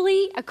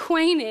deeply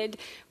acquainted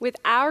with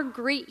our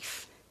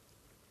grief.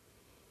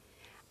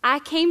 I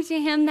came to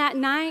him that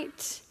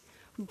night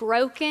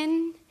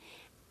broken,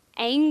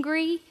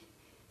 angry,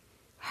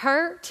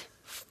 hurt,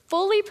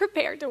 fully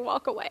prepared to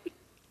walk away.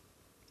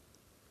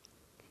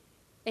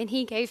 And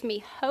he gave me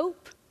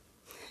hope,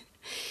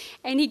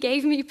 and he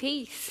gave me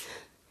peace.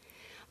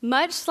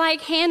 Much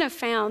like Hannah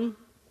found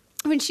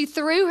when she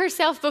threw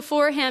herself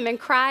before him and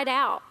cried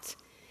out.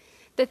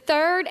 The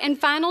third and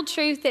final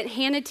truth that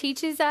Hannah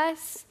teaches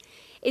us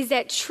is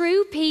that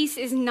true peace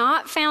is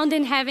not found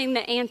in having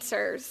the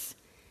answers.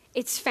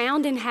 It's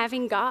found in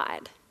having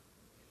God.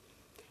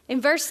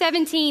 In verse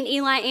 17,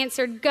 Eli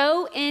answered,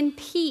 "Go in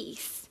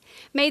peace.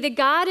 May the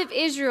God of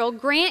Israel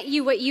grant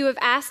you what you have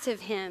asked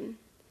of him."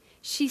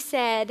 She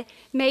said,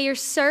 "May your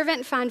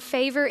servant find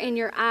favor in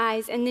your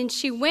eyes." And then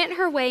she went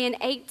her way and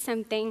ate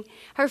something.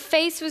 Her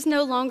face was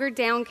no longer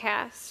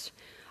downcast.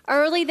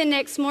 Early the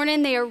next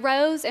morning, they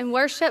arose and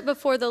worshiped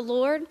before the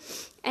Lord,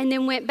 and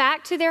then went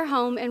back to their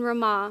home in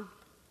Ramah.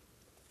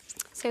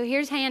 So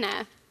here's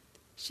Hannah.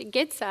 She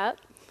gets up.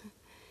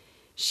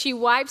 She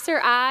wipes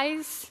her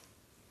eyes.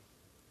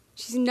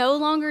 She's no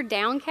longer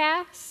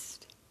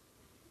downcast.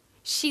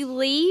 She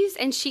leaves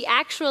and she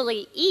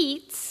actually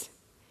eats.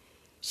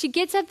 She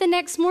gets up the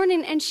next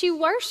morning and she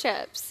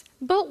worships.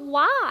 But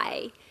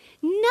why?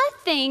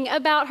 Nothing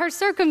about her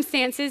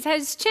circumstances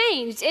has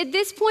changed. At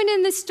this point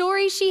in the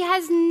story, she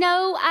has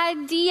no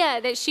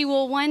idea that she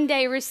will one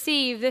day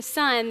receive the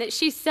son that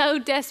she so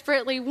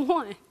desperately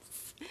wants.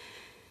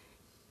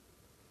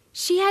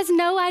 She has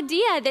no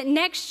idea that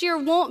next year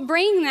won't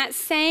bring that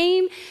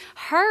same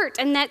hurt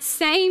and that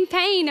same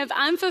pain of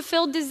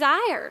unfulfilled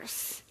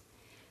desires.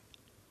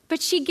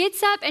 But she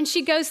gets up and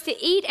she goes to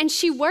eat and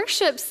she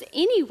worships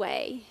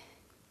anyway.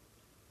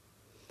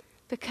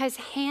 Because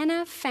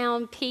Hannah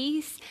found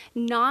peace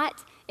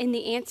not in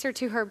the answer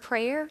to her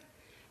prayer,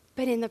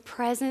 but in the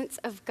presence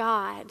of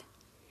God.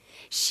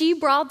 She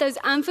brought those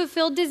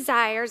unfulfilled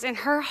desires in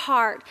her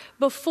heart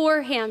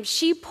before him.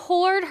 She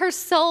poured her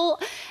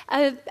soul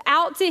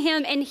out to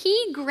him, and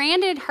he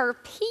granted her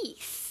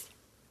peace.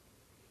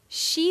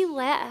 She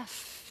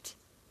left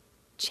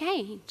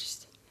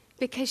changed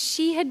because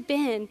she had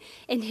been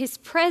in his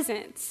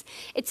presence.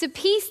 It's a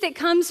peace that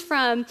comes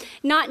from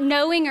not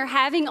knowing or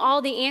having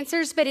all the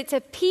answers, but it's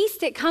a peace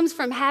that comes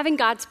from having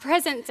God's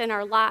presence in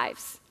our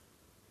lives.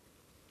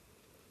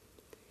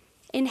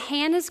 In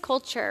Hannah's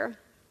culture,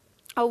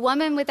 a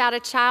woman without a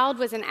child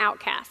was an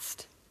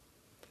outcast.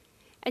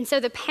 And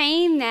so the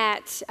pain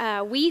that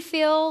we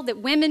feel, that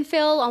women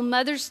feel on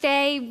Mother's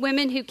Day,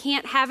 women who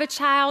can't have a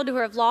child, who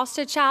have lost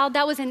a child,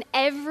 that was an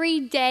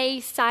everyday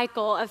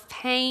cycle of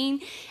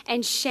pain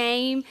and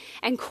shame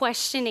and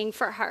questioning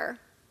for her.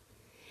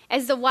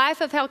 As the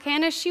wife of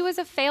Elkanah, she was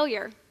a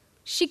failure.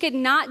 She could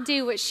not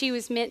do what she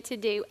was meant to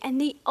do. And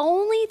the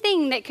only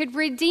thing that could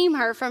redeem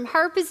her from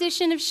her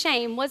position of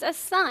shame was a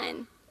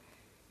son.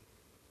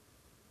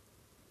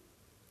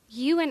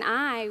 You and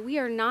I, we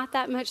are not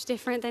that much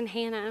different than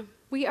Hannah.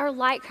 We are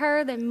like her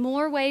in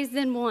more ways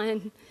than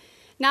one.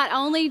 Not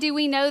only do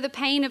we know the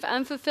pain of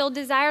unfulfilled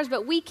desires,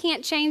 but we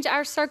can't change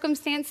our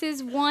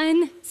circumstances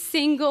one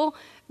single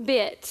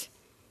bit.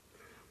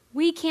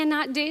 We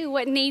cannot do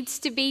what needs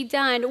to be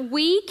done.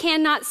 We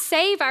cannot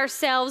save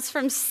ourselves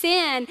from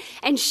sin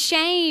and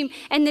shame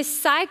and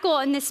this cycle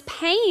and this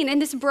pain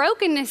and this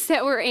brokenness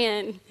that we're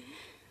in.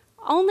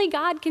 Only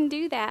God can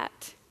do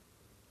that.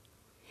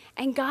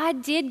 And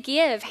God did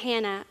give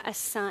Hannah a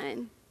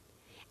son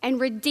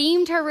and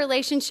redeemed her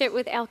relationship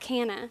with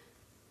Elkanah.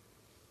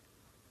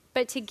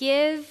 But to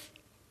give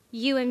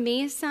you and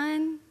me a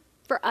son,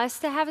 for us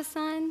to have a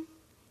son,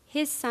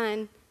 his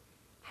son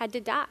had to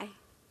die.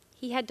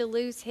 He had to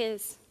lose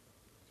his.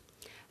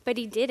 But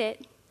he did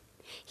it.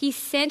 He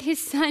sent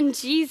his son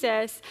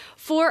Jesus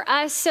for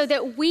us so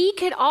that we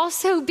could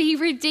also be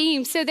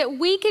redeemed, so that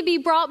we could be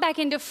brought back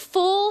into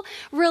full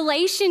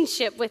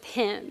relationship with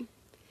him.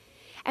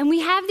 And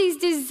we have these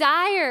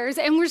desires,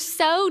 and we're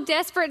so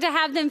desperate to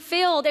have them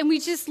filled, and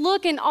we just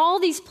look in all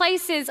these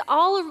places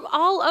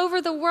all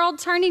over the world,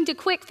 turning to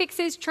quick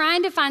fixes,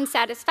 trying to find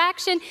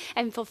satisfaction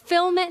and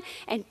fulfillment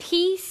and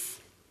peace.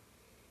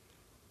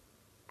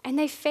 And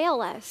they fail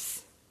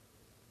us,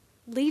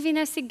 leaving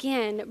us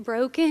again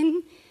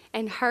broken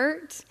and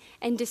hurt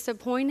and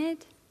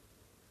disappointed.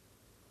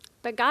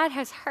 But God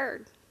has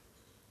heard.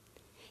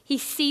 He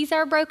sees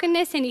our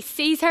brokenness, and he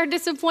sees our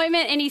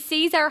disappointment, and he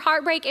sees our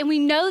heartbreak, and we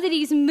know that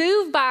he's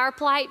moved by our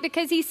plight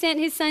because he sent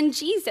his son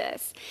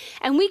Jesus.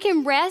 And we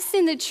can rest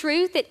in the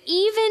truth that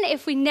even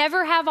if we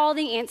never have all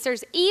the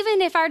answers,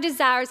 even if our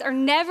desires are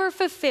never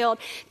fulfilled,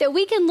 that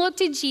we can look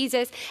to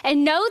Jesus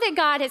and know that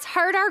God has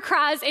heard our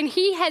cries and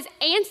he has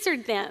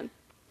answered them.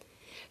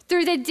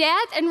 Through the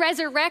death and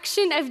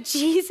resurrection of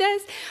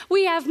Jesus,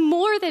 we have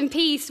more than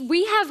peace.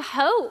 We have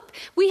hope.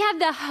 We have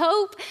the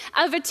hope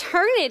of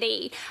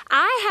eternity.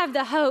 I have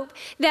the hope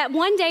that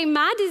one day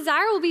my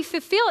desire will be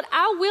fulfilled.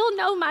 I will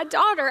know my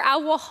daughter. I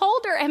will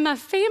hold her, and my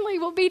family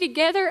will be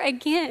together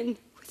again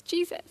with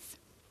Jesus.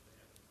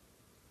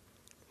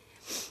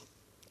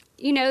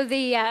 You know,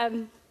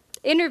 the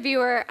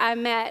interviewer I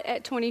met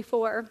at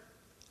 24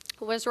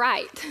 was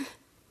right.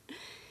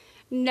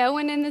 No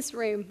one in this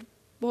room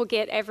will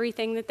get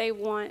everything that they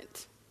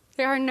want.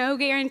 There are no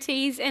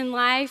guarantees in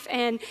life,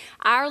 and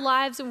our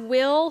lives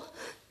will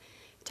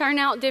turn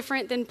out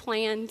different than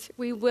planned.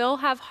 We will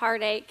have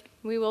heartache.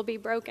 We will be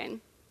broken.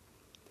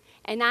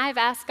 And I've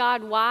asked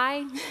God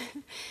why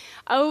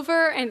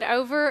over and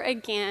over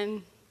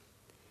again.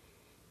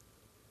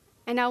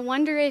 And I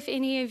wonder if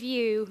any of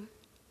you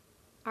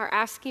are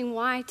asking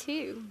why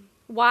too.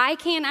 Why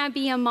can't I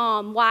be a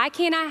mom? Why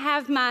can't I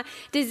have my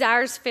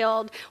desires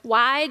filled?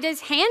 Why did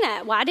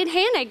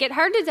Hannah get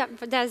her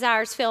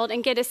desires filled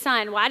and get a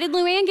son? Why did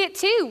Luann get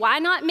two? Why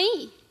not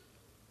me?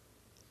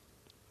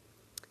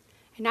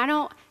 And I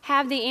don't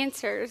have the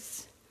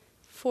answers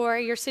for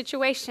your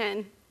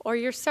situation or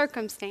your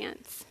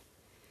circumstance.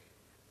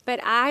 But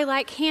I,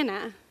 like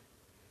Hannah,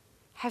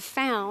 have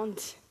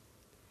found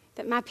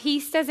that my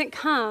peace doesn't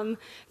come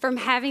from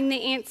having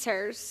the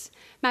answers.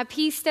 My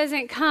peace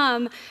doesn't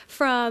come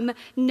from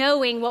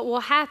knowing what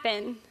will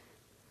happen.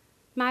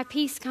 My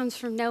peace comes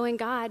from knowing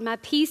God. My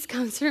peace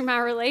comes from my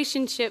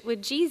relationship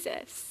with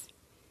Jesus.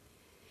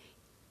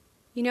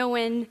 You know,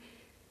 when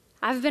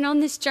I've been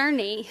on this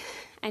journey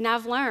and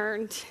I've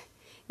learned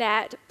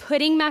that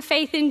putting my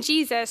faith in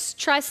Jesus,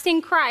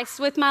 trusting Christ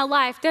with my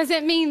life,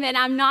 doesn't mean that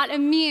I'm not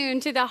immune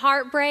to the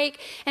heartbreak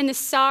and the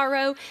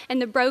sorrow and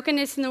the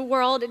brokenness in the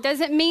world. It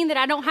doesn't mean that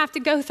I don't have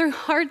to go through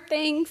hard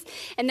things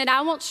and that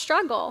I won't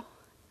struggle.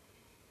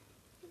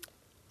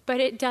 But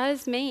it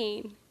does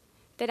mean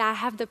that I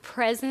have the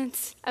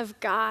presence of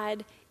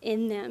God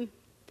in them.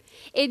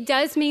 It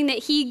does mean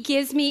that He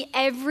gives me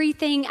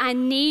everything I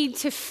need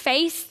to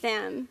face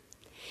them.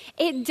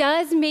 It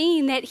does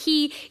mean that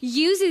He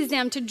uses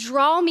them to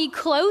draw me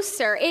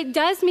closer. It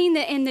does mean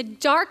that in the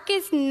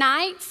darkest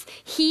nights,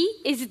 He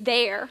is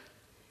there,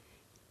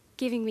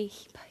 giving me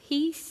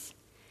peace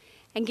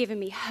and giving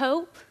me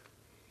hope.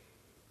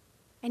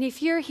 And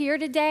if you're here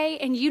today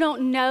and you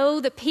don't know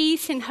the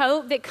peace and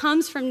hope that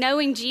comes from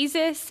knowing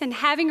Jesus and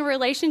having a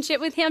relationship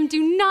with Him,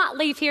 do not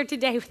leave here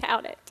today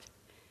without it.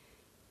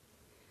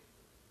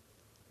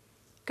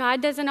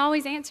 God doesn't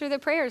always answer the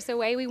prayers the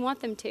way we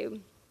want them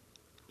to,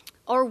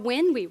 or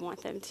when we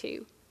want them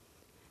to.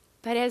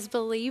 But as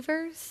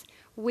believers,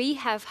 we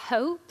have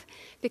hope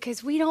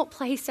because we don't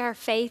place our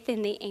faith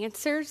in the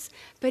answers,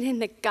 but in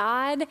the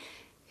God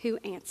who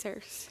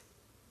answers.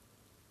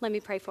 Let me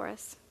pray for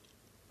us.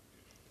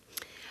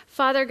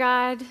 Father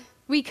God,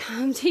 we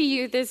come to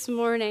you this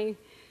morning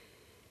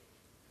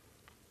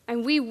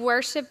and we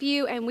worship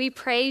you and we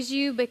praise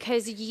you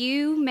because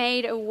you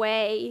made a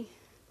way.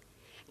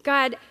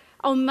 God,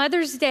 on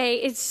Mother's Day,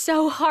 it's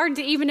so hard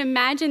to even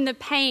imagine the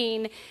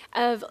pain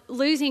of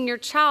losing your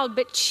child,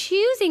 but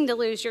choosing to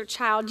lose your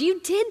child. You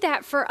did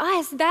that for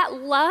us. That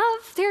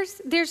love,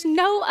 there's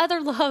no other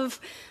love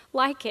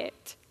like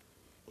it.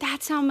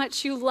 That's how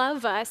much you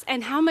love us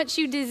and how much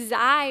you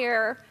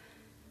desire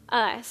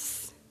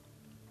us.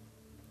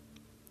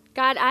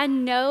 God, I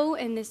know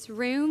in this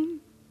room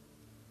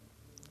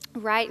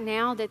right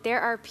now that there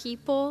are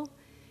people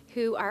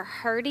who are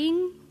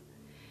hurting,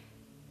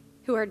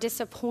 who are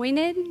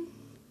disappointed,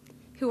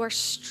 who are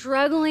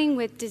struggling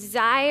with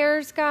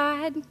desires,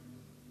 God,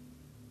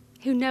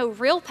 who know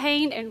real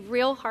pain and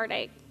real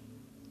heartache.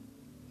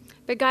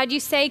 But God,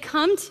 you say,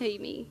 come to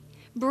me,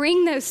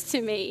 bring those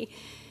to me.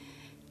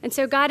 And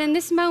so God, in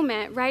this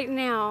moment right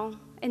now,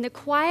 in the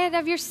quiet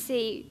of your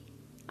seat,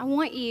 I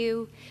want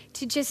you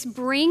to just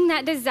bring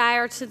that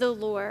desire to the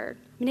Lord.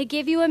 I'm going to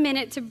give you a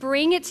minute to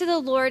bring it to the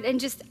Lord and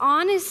just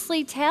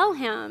honestly tell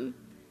Him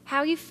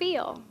how you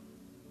feel.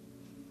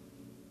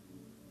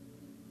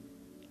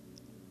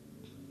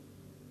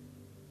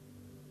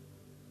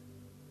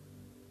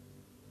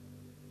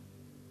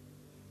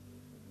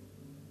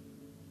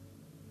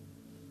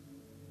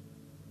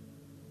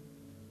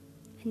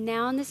 And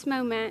now in this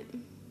moment,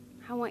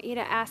 I want you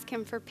to ask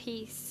Him for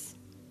peace.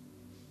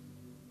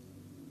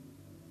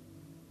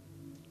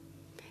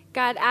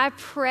 God, I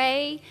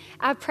pray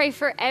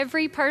for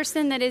every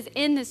person that is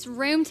in this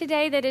room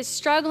today that is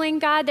struggling,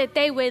 God, that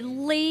they would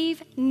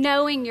leave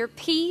knowing your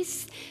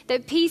peace,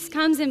 that peace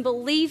comes in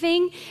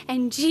believing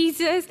in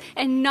Jesus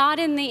and not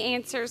in the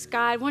answers,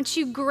 God. Won't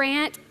you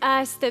grant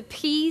us the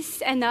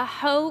peace and the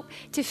hope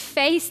to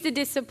face the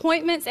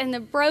disappointments and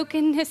the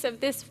brokenness of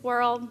this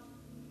world?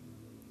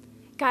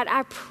 God,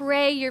 I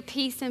pray your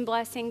peace and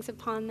blessings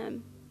upon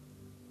them.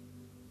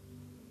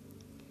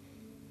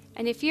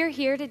 And if you're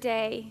here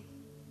today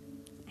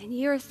and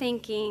you're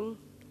thinking,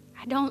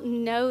 I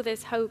don't know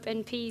this hope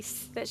and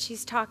peace that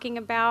she's talking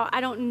about.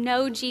 I don't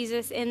know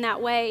Jesus in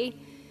that way.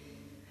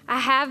 I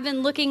have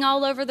been looking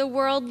all over the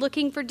world,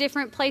 looking for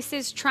different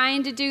places,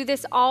 trying to do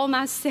this all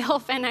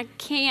myself, and I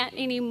can't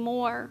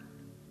anymore.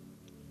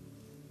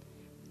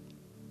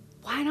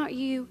 Why don't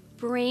you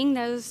bring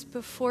those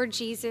before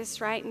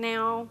Jesus right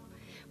now?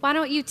 Why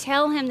don't you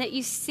tell Him that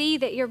you see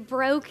that you're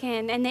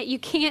broken and that you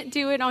can't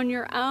do it on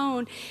your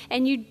own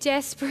and you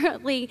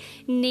desperately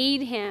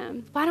need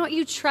Him? Why don't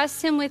you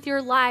trust Him with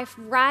your life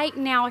right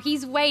now?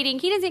 He's waiting.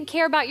 He doesn't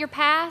care about your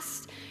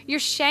past, your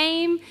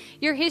shame,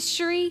 your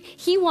history.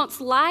 He wants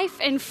life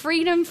and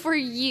freedom for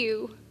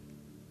you.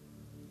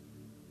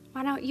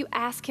 Why don't you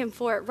ask Him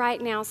for it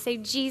right now? Say,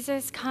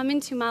 Jesus, come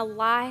into my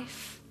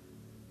life.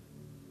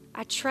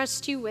 I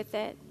trust you with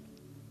it.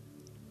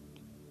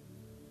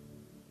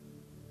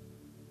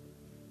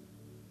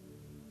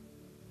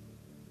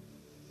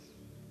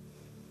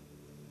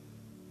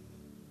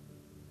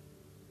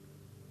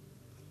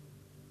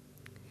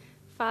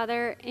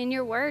 Father, in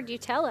your word, you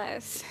tell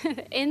us,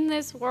 in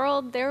this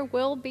world, there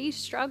will be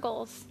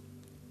struggles.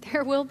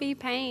 There will be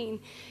pain.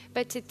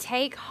 But to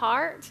take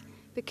heart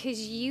because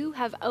you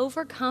have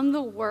overcome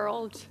the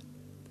world.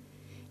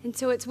 And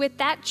so it's with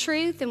that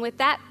truth and with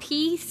that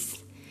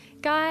peace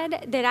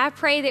God, that I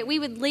pray that we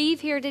would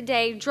leave here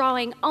today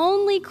drawing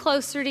only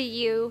closer to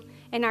you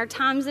in our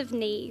times of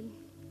need.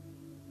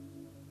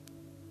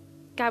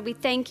 God, we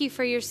thank you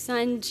for your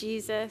son,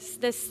 Jesus,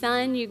 the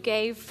son you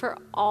gave for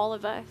all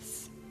of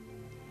us.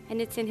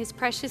 And it's in his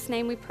precious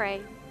name we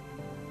pray.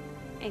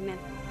 Amen.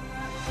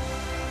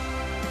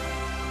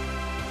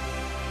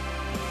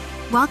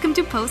 Welcome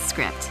to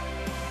Postscript.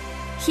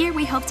 Here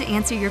we hope to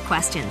answer your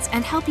questions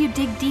and help you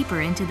dig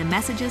deeper into the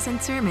messages and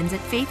sermons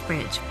at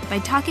FaithBridge by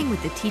talking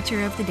with the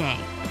teacher of the day.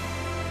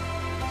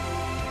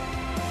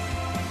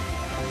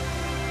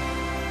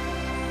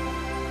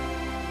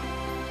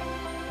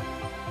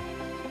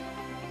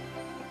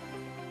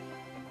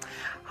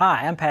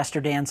 Hi, I'm Pastor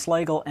Dan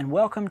Slagle, and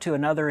welcome to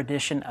another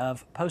edition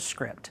of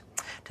Postscript.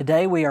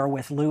 Today we are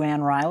with Lou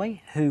Ann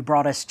Riley, who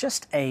brought us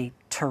just a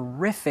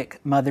terrific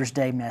Mother's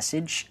Day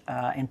message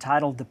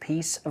entitled The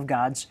Peace of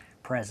God's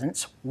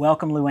Presence.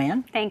 Welcome, Lou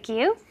Ann. Thank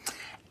you.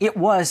 It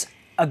was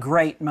a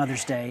great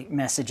Mother's Day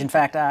message. In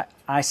fact,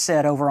 I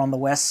said over on the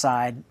west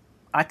side,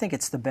 I think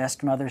it's the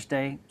best Mother's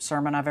Day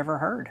sermon I've ever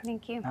heard.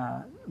 Thank you.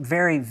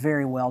 Very,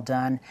 very well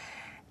done.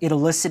 It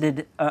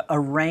elicited a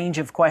range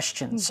of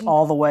questions,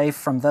 all the way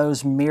from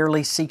those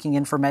merely seeking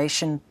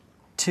information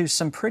to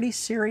some pretty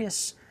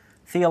serious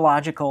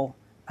theological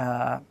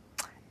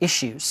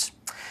issues.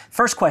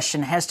 First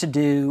question has to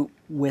do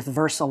with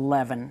verse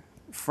 11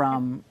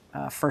 from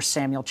 1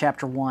 Samuel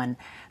chapter 1,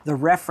 the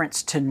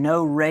reference to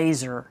no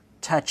razor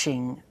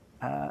touching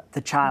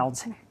the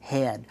child's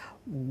head.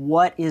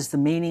 What is the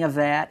meaning of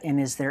that,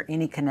 and is there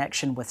any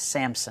connection with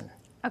Samson?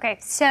 Okay,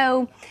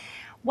 so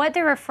what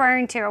they're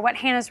referring to, or what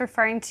Hannah's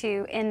referring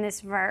to in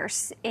this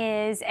verse,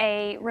 is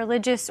a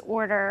religious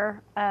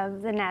order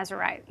of the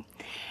Nazarite.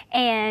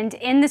 And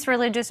in this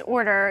religious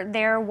order,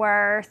 there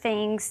were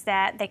things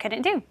that they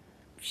couldn't do.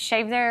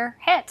 Shave their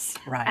heads.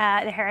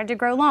 Right. Their hair had to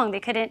grow long. They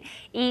couldn't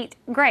eat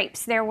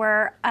grapes. There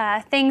were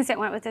things that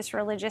went with this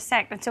religious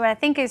sect. And so what I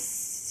think is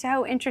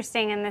so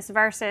interesting in this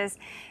verse is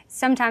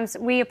sometimes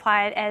we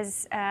apply it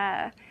as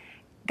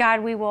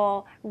God, we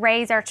will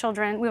raise our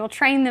children. We will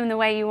train them the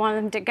way you want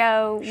them to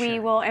go. Sure. We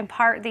will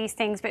impart these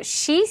things. But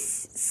she's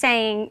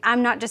saying,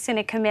 I'm not just going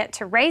to commit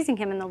to raising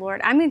him in the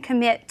Lord. I'm going to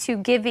commit to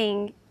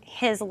giving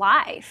his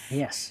life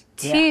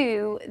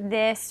to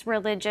this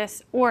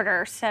religious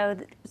order.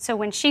 So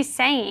when she's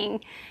saying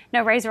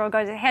no razor will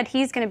go to his head,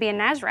 he's going to be a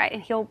Nazarite,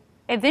 and he'll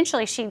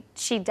eventually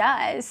she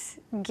does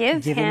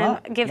give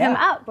him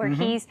up, where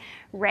he's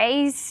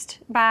raised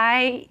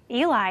by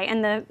Eli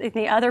and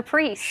the other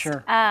priests.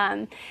 Sure.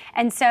 And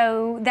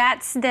so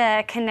that's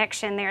the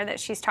connection there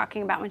that she's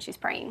talking about when she's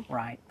praying.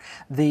 Right.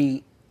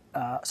 The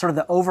sort of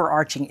the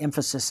overarching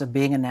emphasis of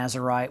being a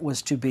Nazarite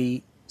was to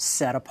be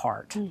set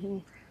apart.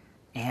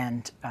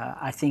 And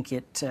I think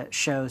it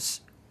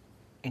shows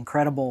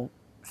incredible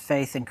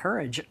faith and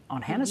courage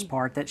on Hannah's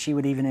part that she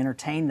would even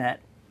entertain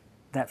that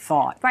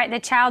thought. Right, the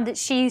child that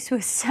she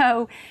was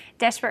so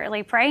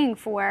desperately praying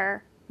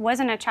for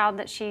wasn't a child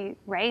that she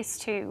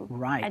raised to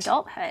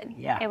adulthood.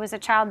 Yeah. It was a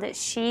child that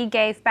she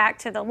gave back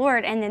to the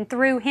Lord, and then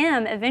through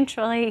him,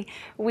 eventually,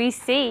 we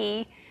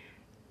see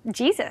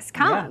Jesus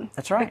come. Yeah,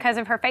 that's right. Because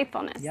of her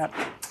faithfulness. Yep.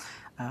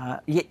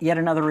 Yet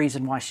another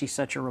reason why she's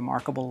such a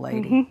remarkable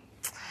lady.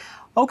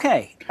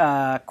 Okay,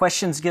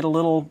 questions get a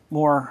little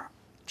more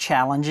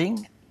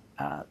challenging.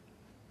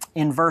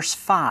 In verse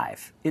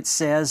 5, it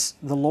says,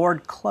 the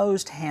Lord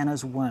closed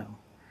Hannah's womb.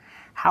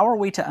 How are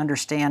we to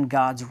understand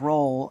God's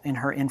role in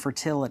her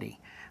infertility?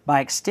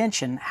 By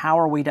extension, how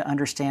are we to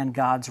understand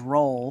God's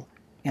role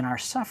in our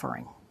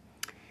suffering?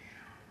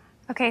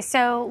 Okay,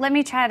 so let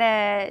me try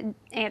to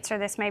answer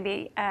this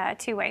maybe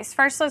two ways.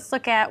 First, let's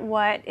look at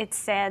what it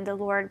said, the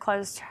Lord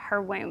closed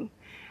her womb.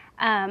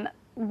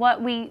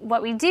 What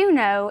we do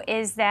know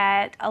is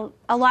that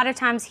a lot of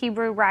times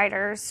Hebrew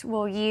writers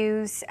will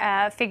use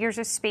figures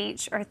of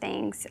speech or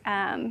things.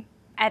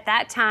 At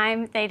that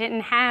time, they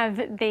didn't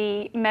have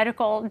the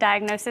medical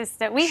diagnosis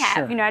that we have.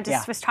 Sure. You know, I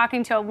just was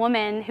talking to a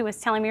woman who was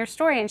telling me her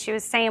story, and she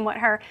was saying what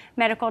her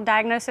medical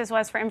diagnosis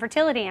was for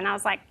infertility, and I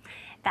was like,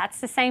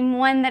 that's the same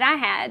one that I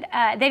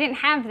had. They didn't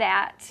have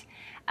that.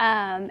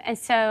 And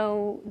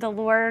so the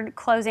Lord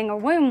closing a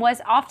womb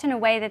was often a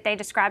way that they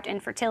described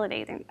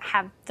infertility. They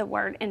have the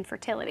word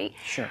infertility.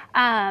 Sure.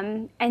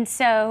 And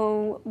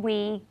so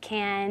we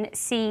can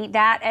see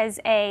that as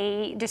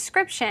a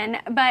description,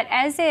 but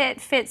as it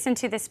fits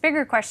into this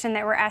bigger question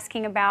that we're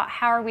asking about,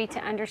 how are we to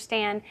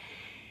understand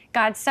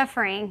God's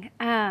suffering,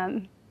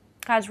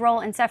 God's role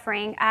in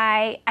suffering,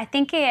 I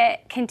think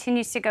it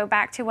continues to go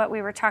back to what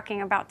we were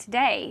talking about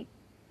today.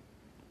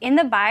 In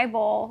the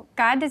Bible,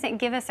 God doesn't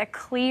give us a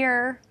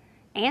clear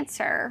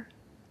answer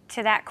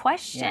to that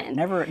question.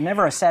 Yeah,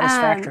 never a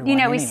satisfactory one. You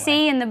know, we anyway.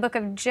 see in the book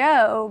of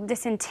Job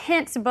this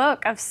intense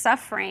book of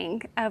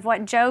suffering of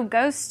what Job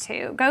goes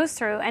through,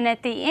 and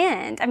at the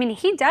end, I mean,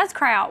 he does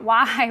cry out,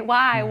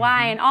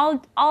 why, and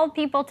all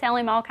people tell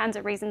him all kinds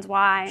of reasons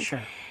why. Sure.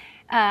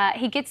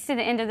 He gets to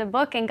the end of the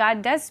book, and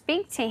God does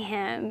speak to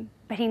him,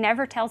 but he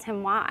never tells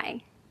him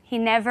why. He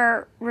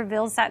never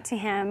reveals that to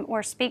him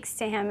or speaks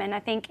to him. And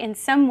I think in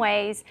some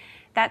ways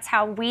that's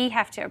how we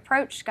have to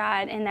approach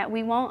God, and that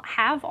we won't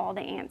have all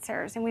the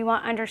answers and we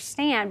won't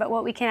understand. But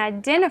what we can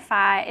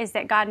identify is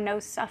that God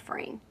knows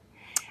suffering,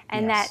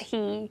 and Yes. that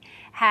He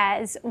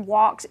has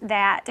walked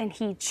that and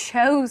He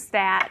chose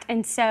that.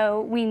 And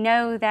so we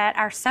know that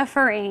our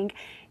suffering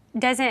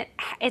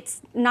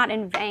it's not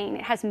in vain,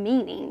 it has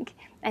meaning,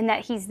 and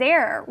that He's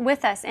there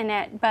with us in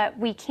it, but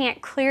we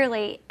can't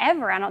clearly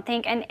ever, I don't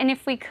think, and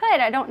if we could,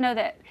 I don't know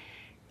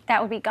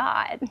that would be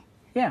God.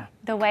 Yeah.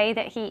 The way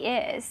that He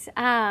is.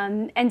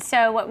 And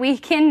so what we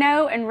can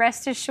know and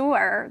rest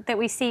assured that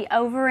we see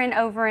over and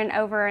over and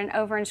over and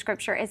over in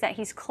Scripture is that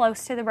He's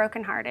close to the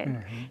brokenhearted.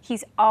 Mm-hmm.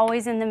 He's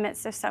always in the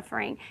midst of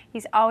suffering.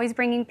 He's always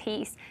bringing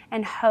peace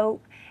and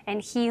hope and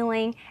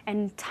healing,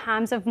 and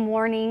times of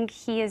mourning,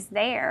 He is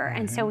there. Mm-hmm.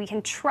 And so we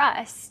can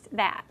trust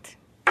that.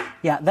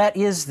 Yeah, that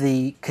is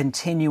the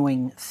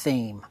continuing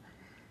theme,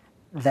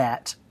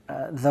 that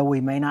though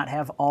we may not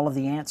have all of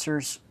the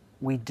answers,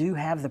 we do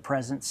have the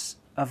presence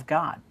of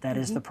God. That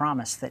is the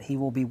promise, that He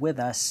will be with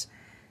us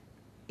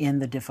in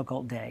the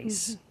difficult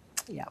days.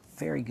 Yeah,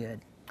 very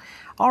good.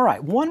 All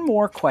right, one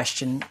more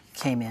question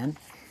came in.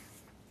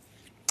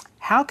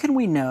 How can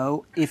we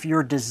know if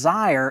your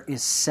desire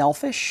is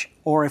selfish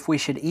or if we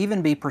should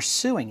even be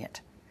pursuing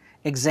it?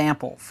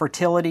 Example,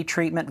 fertility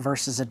treatment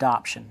versus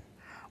adoption,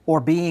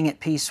 or being at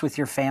peace with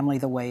your family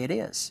the way it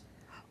is,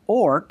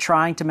 or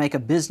trying to make a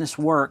business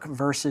work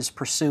versus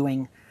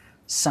pursuing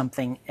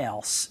something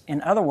else.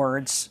 In other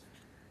words,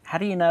 how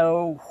do you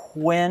know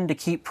when to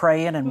keep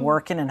praying and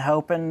working and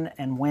hoping,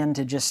 and when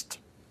to just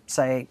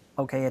say,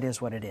 okay, it is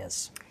what it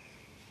is?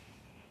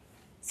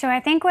 So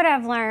I think what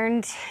I've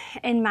learned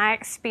in my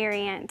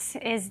experience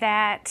is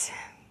that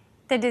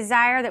the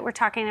desire that we're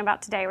talking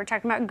about today, we're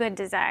talking about good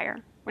desire.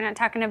 We're not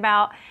talking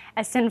about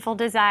a sinful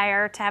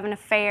desire to have an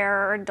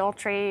affair or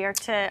adultery or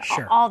to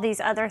all these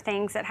other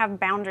things that have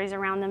boundaries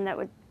around them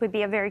that would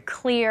be a very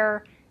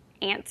clear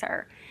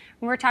answer.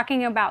 We're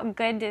talking about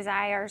good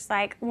desires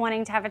like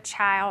wanting to have a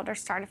child or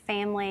start a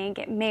family,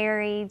 get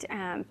married,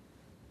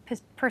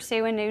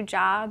 pursue a new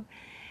job.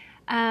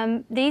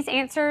 These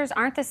answers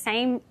aren't the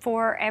same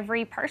for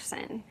every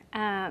person.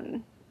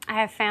 I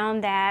have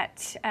found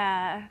that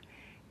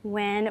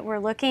when we're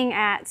looking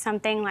at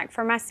something like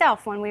for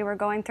myself, when we were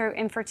going through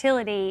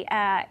infertility,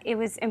 it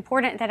was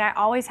important that I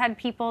always had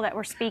people that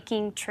were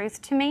speaking truth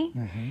to me,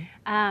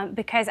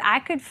 because I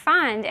could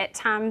find at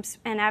times,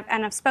 and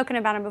I've spoken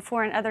about it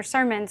before in other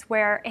sermons,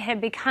 where it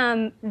had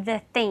become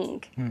the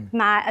thing,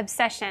 my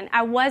obsession.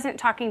 I wasn't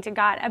talking to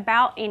God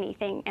about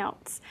anything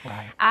else.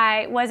 Right.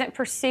 I wasn't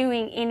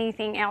pursuing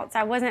anything else.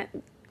 I wasn't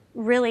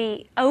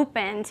really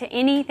open to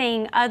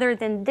anything other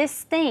than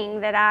this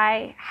thing that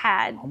I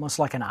had. Almost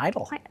like an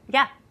idol.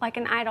 Yeah, like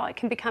an idol. It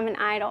can become an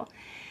idol.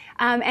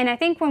 And I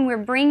think when we're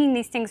bringing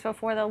these things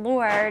before the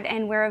Lord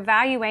and we're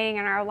evaluating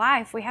in our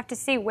life, we have to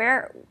see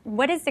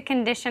what is the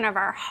condition of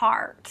our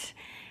heart?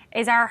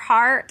 Is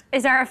our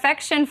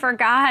affection for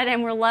God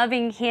and we're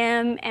loving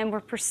Him and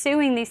we're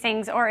pursuing these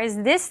things, or is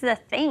this the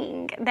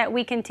thing that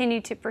we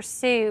continue to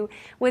pursue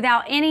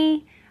without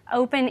any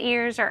open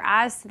ears or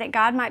eyes that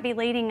God might be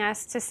leading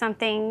us to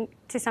something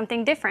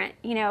different?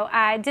 You know,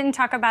 I didn't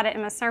talk about it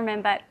in my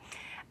sermon, but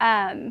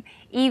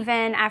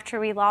even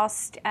after we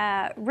lost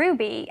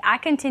Ruby, I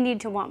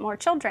continued to want more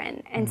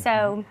children. And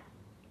so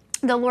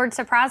the Lord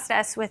surprised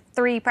us with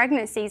 3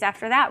 pregnancies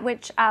after that,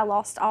 which I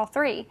lost all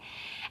 3.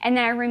 And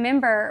then I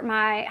remember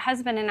my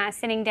husband and I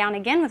sitting down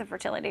again with a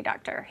fertility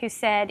doctor who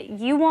said,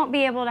 you won't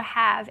be able to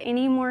have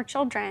any more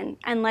children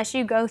unless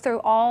you go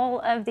through all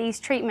of these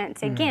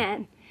treatments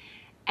again.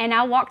 And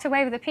I walked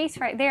away with a peace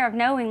right there of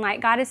knowing,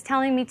 like, God is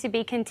telling me to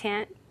be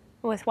content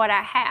with what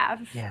I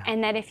have,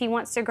 and that if He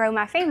wants to grow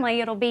my family,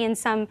 it'll be in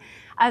some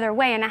other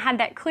way. And I had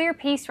that clear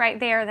peace right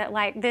there that,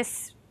 like,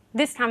 this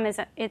time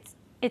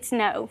it's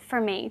no for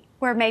me,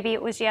 where maybe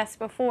it was yes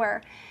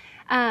before.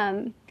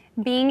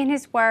 Being in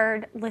His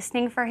Word,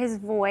 listening for His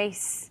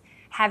voice,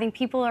 having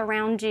people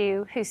around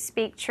you who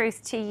speak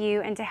truth to you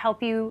and to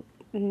help you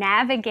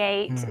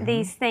navigate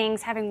these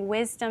things, having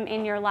wisdom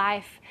in your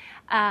life,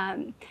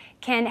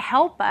 can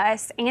help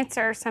us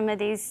answer some of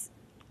these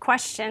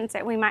questions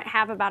that we might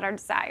have about our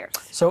desires.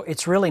 So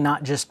it's really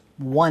not just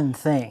one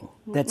thing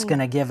that's going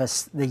to give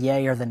us the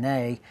yay or the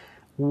nay.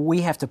 We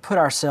have to put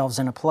ourselves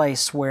in a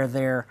place where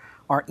there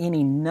are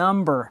any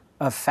number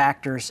of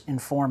factors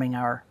informing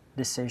our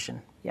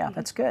decision. Yeah,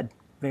 that's good.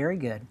 Very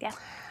good. Yeah.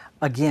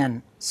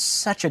 Again,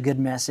 such a good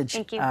message.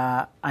 Thank you.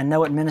 I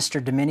know it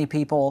ministered to many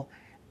people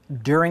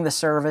during the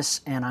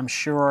service, and I'm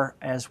sure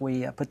as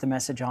we put the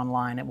message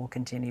online, it will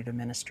continue to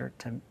minister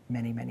to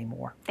many, many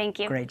more. Thank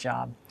you. Great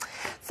job.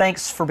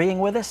 Thanks for being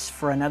with us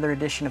for another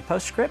edition of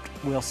Postscript.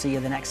 We'll see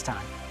you the next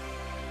time.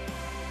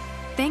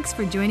 Thanks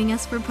for joining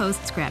us for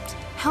Postscript.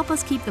 Help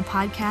us keep the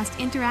podcast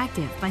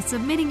interactive by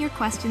submitting your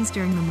questions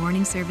during the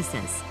morning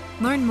services.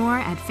 Learn more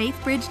at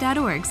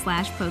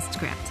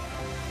faithbridge.org/postscript.